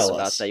 Tell Email us about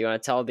us. that. You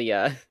want to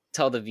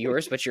tell the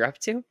viewers what you're up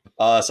to?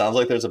 Sounds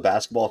like there's a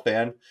basketball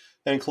fan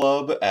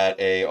club at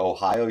a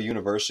Ohio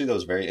university that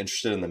was very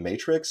interested in the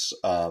Matrix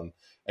and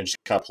just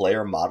kind of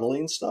player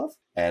modeling stuff.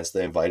 And so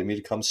they invited me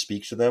to come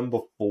speak to them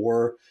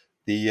before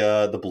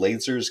the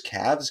Blazers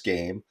Cavs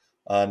game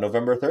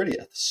November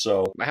 30th.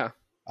 So wow,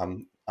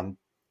 I'm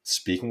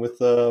speaking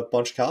with a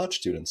bunch of college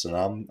students, and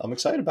I'm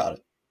excited about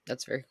it.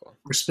 That's very cool.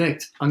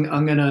 Respect. I'm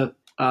gonna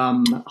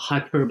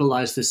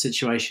hyperbolize this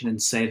situation and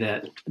say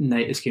that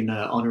Nate is getting an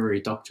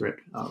honorary doctorate.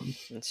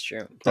 That's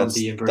true. From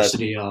the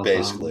University of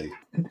basically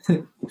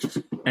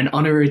an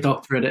honorary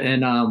doctorate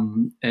in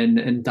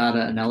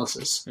data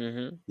analysis.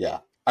 Mm-hmm. Yeah.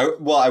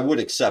 I would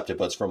accept it,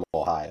 but it's from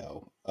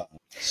Ohio,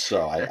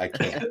 so I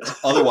can't.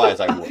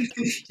 Otherwise, I would.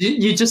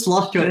 You just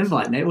lost your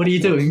invite, Nate. What are you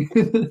doing?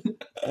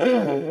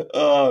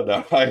 Oh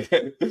no!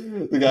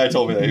 The guy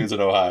told me that he was in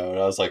Ohio, and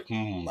I was like,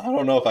 I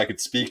don't know if I could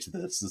speak to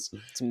this.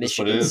 It's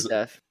Michigan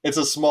stuff. It's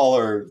a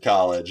smaller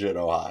college in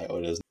Ohio.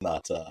 It is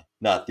not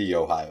the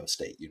Ohio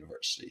State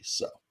University.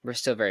 So we're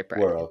still very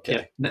proud. We're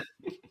okay. Yeah.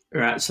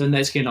 Right. So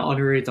Nate's getting an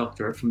honorary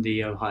doctorate from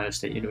the Ohio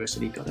State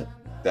University. Got it.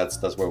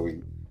 That's where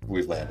we've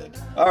landed.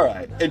 All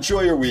right.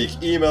 Enjoy your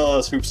week. Email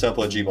us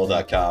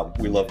hoopstemple@gmail.com.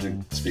 We love to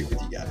speak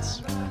with you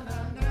guys.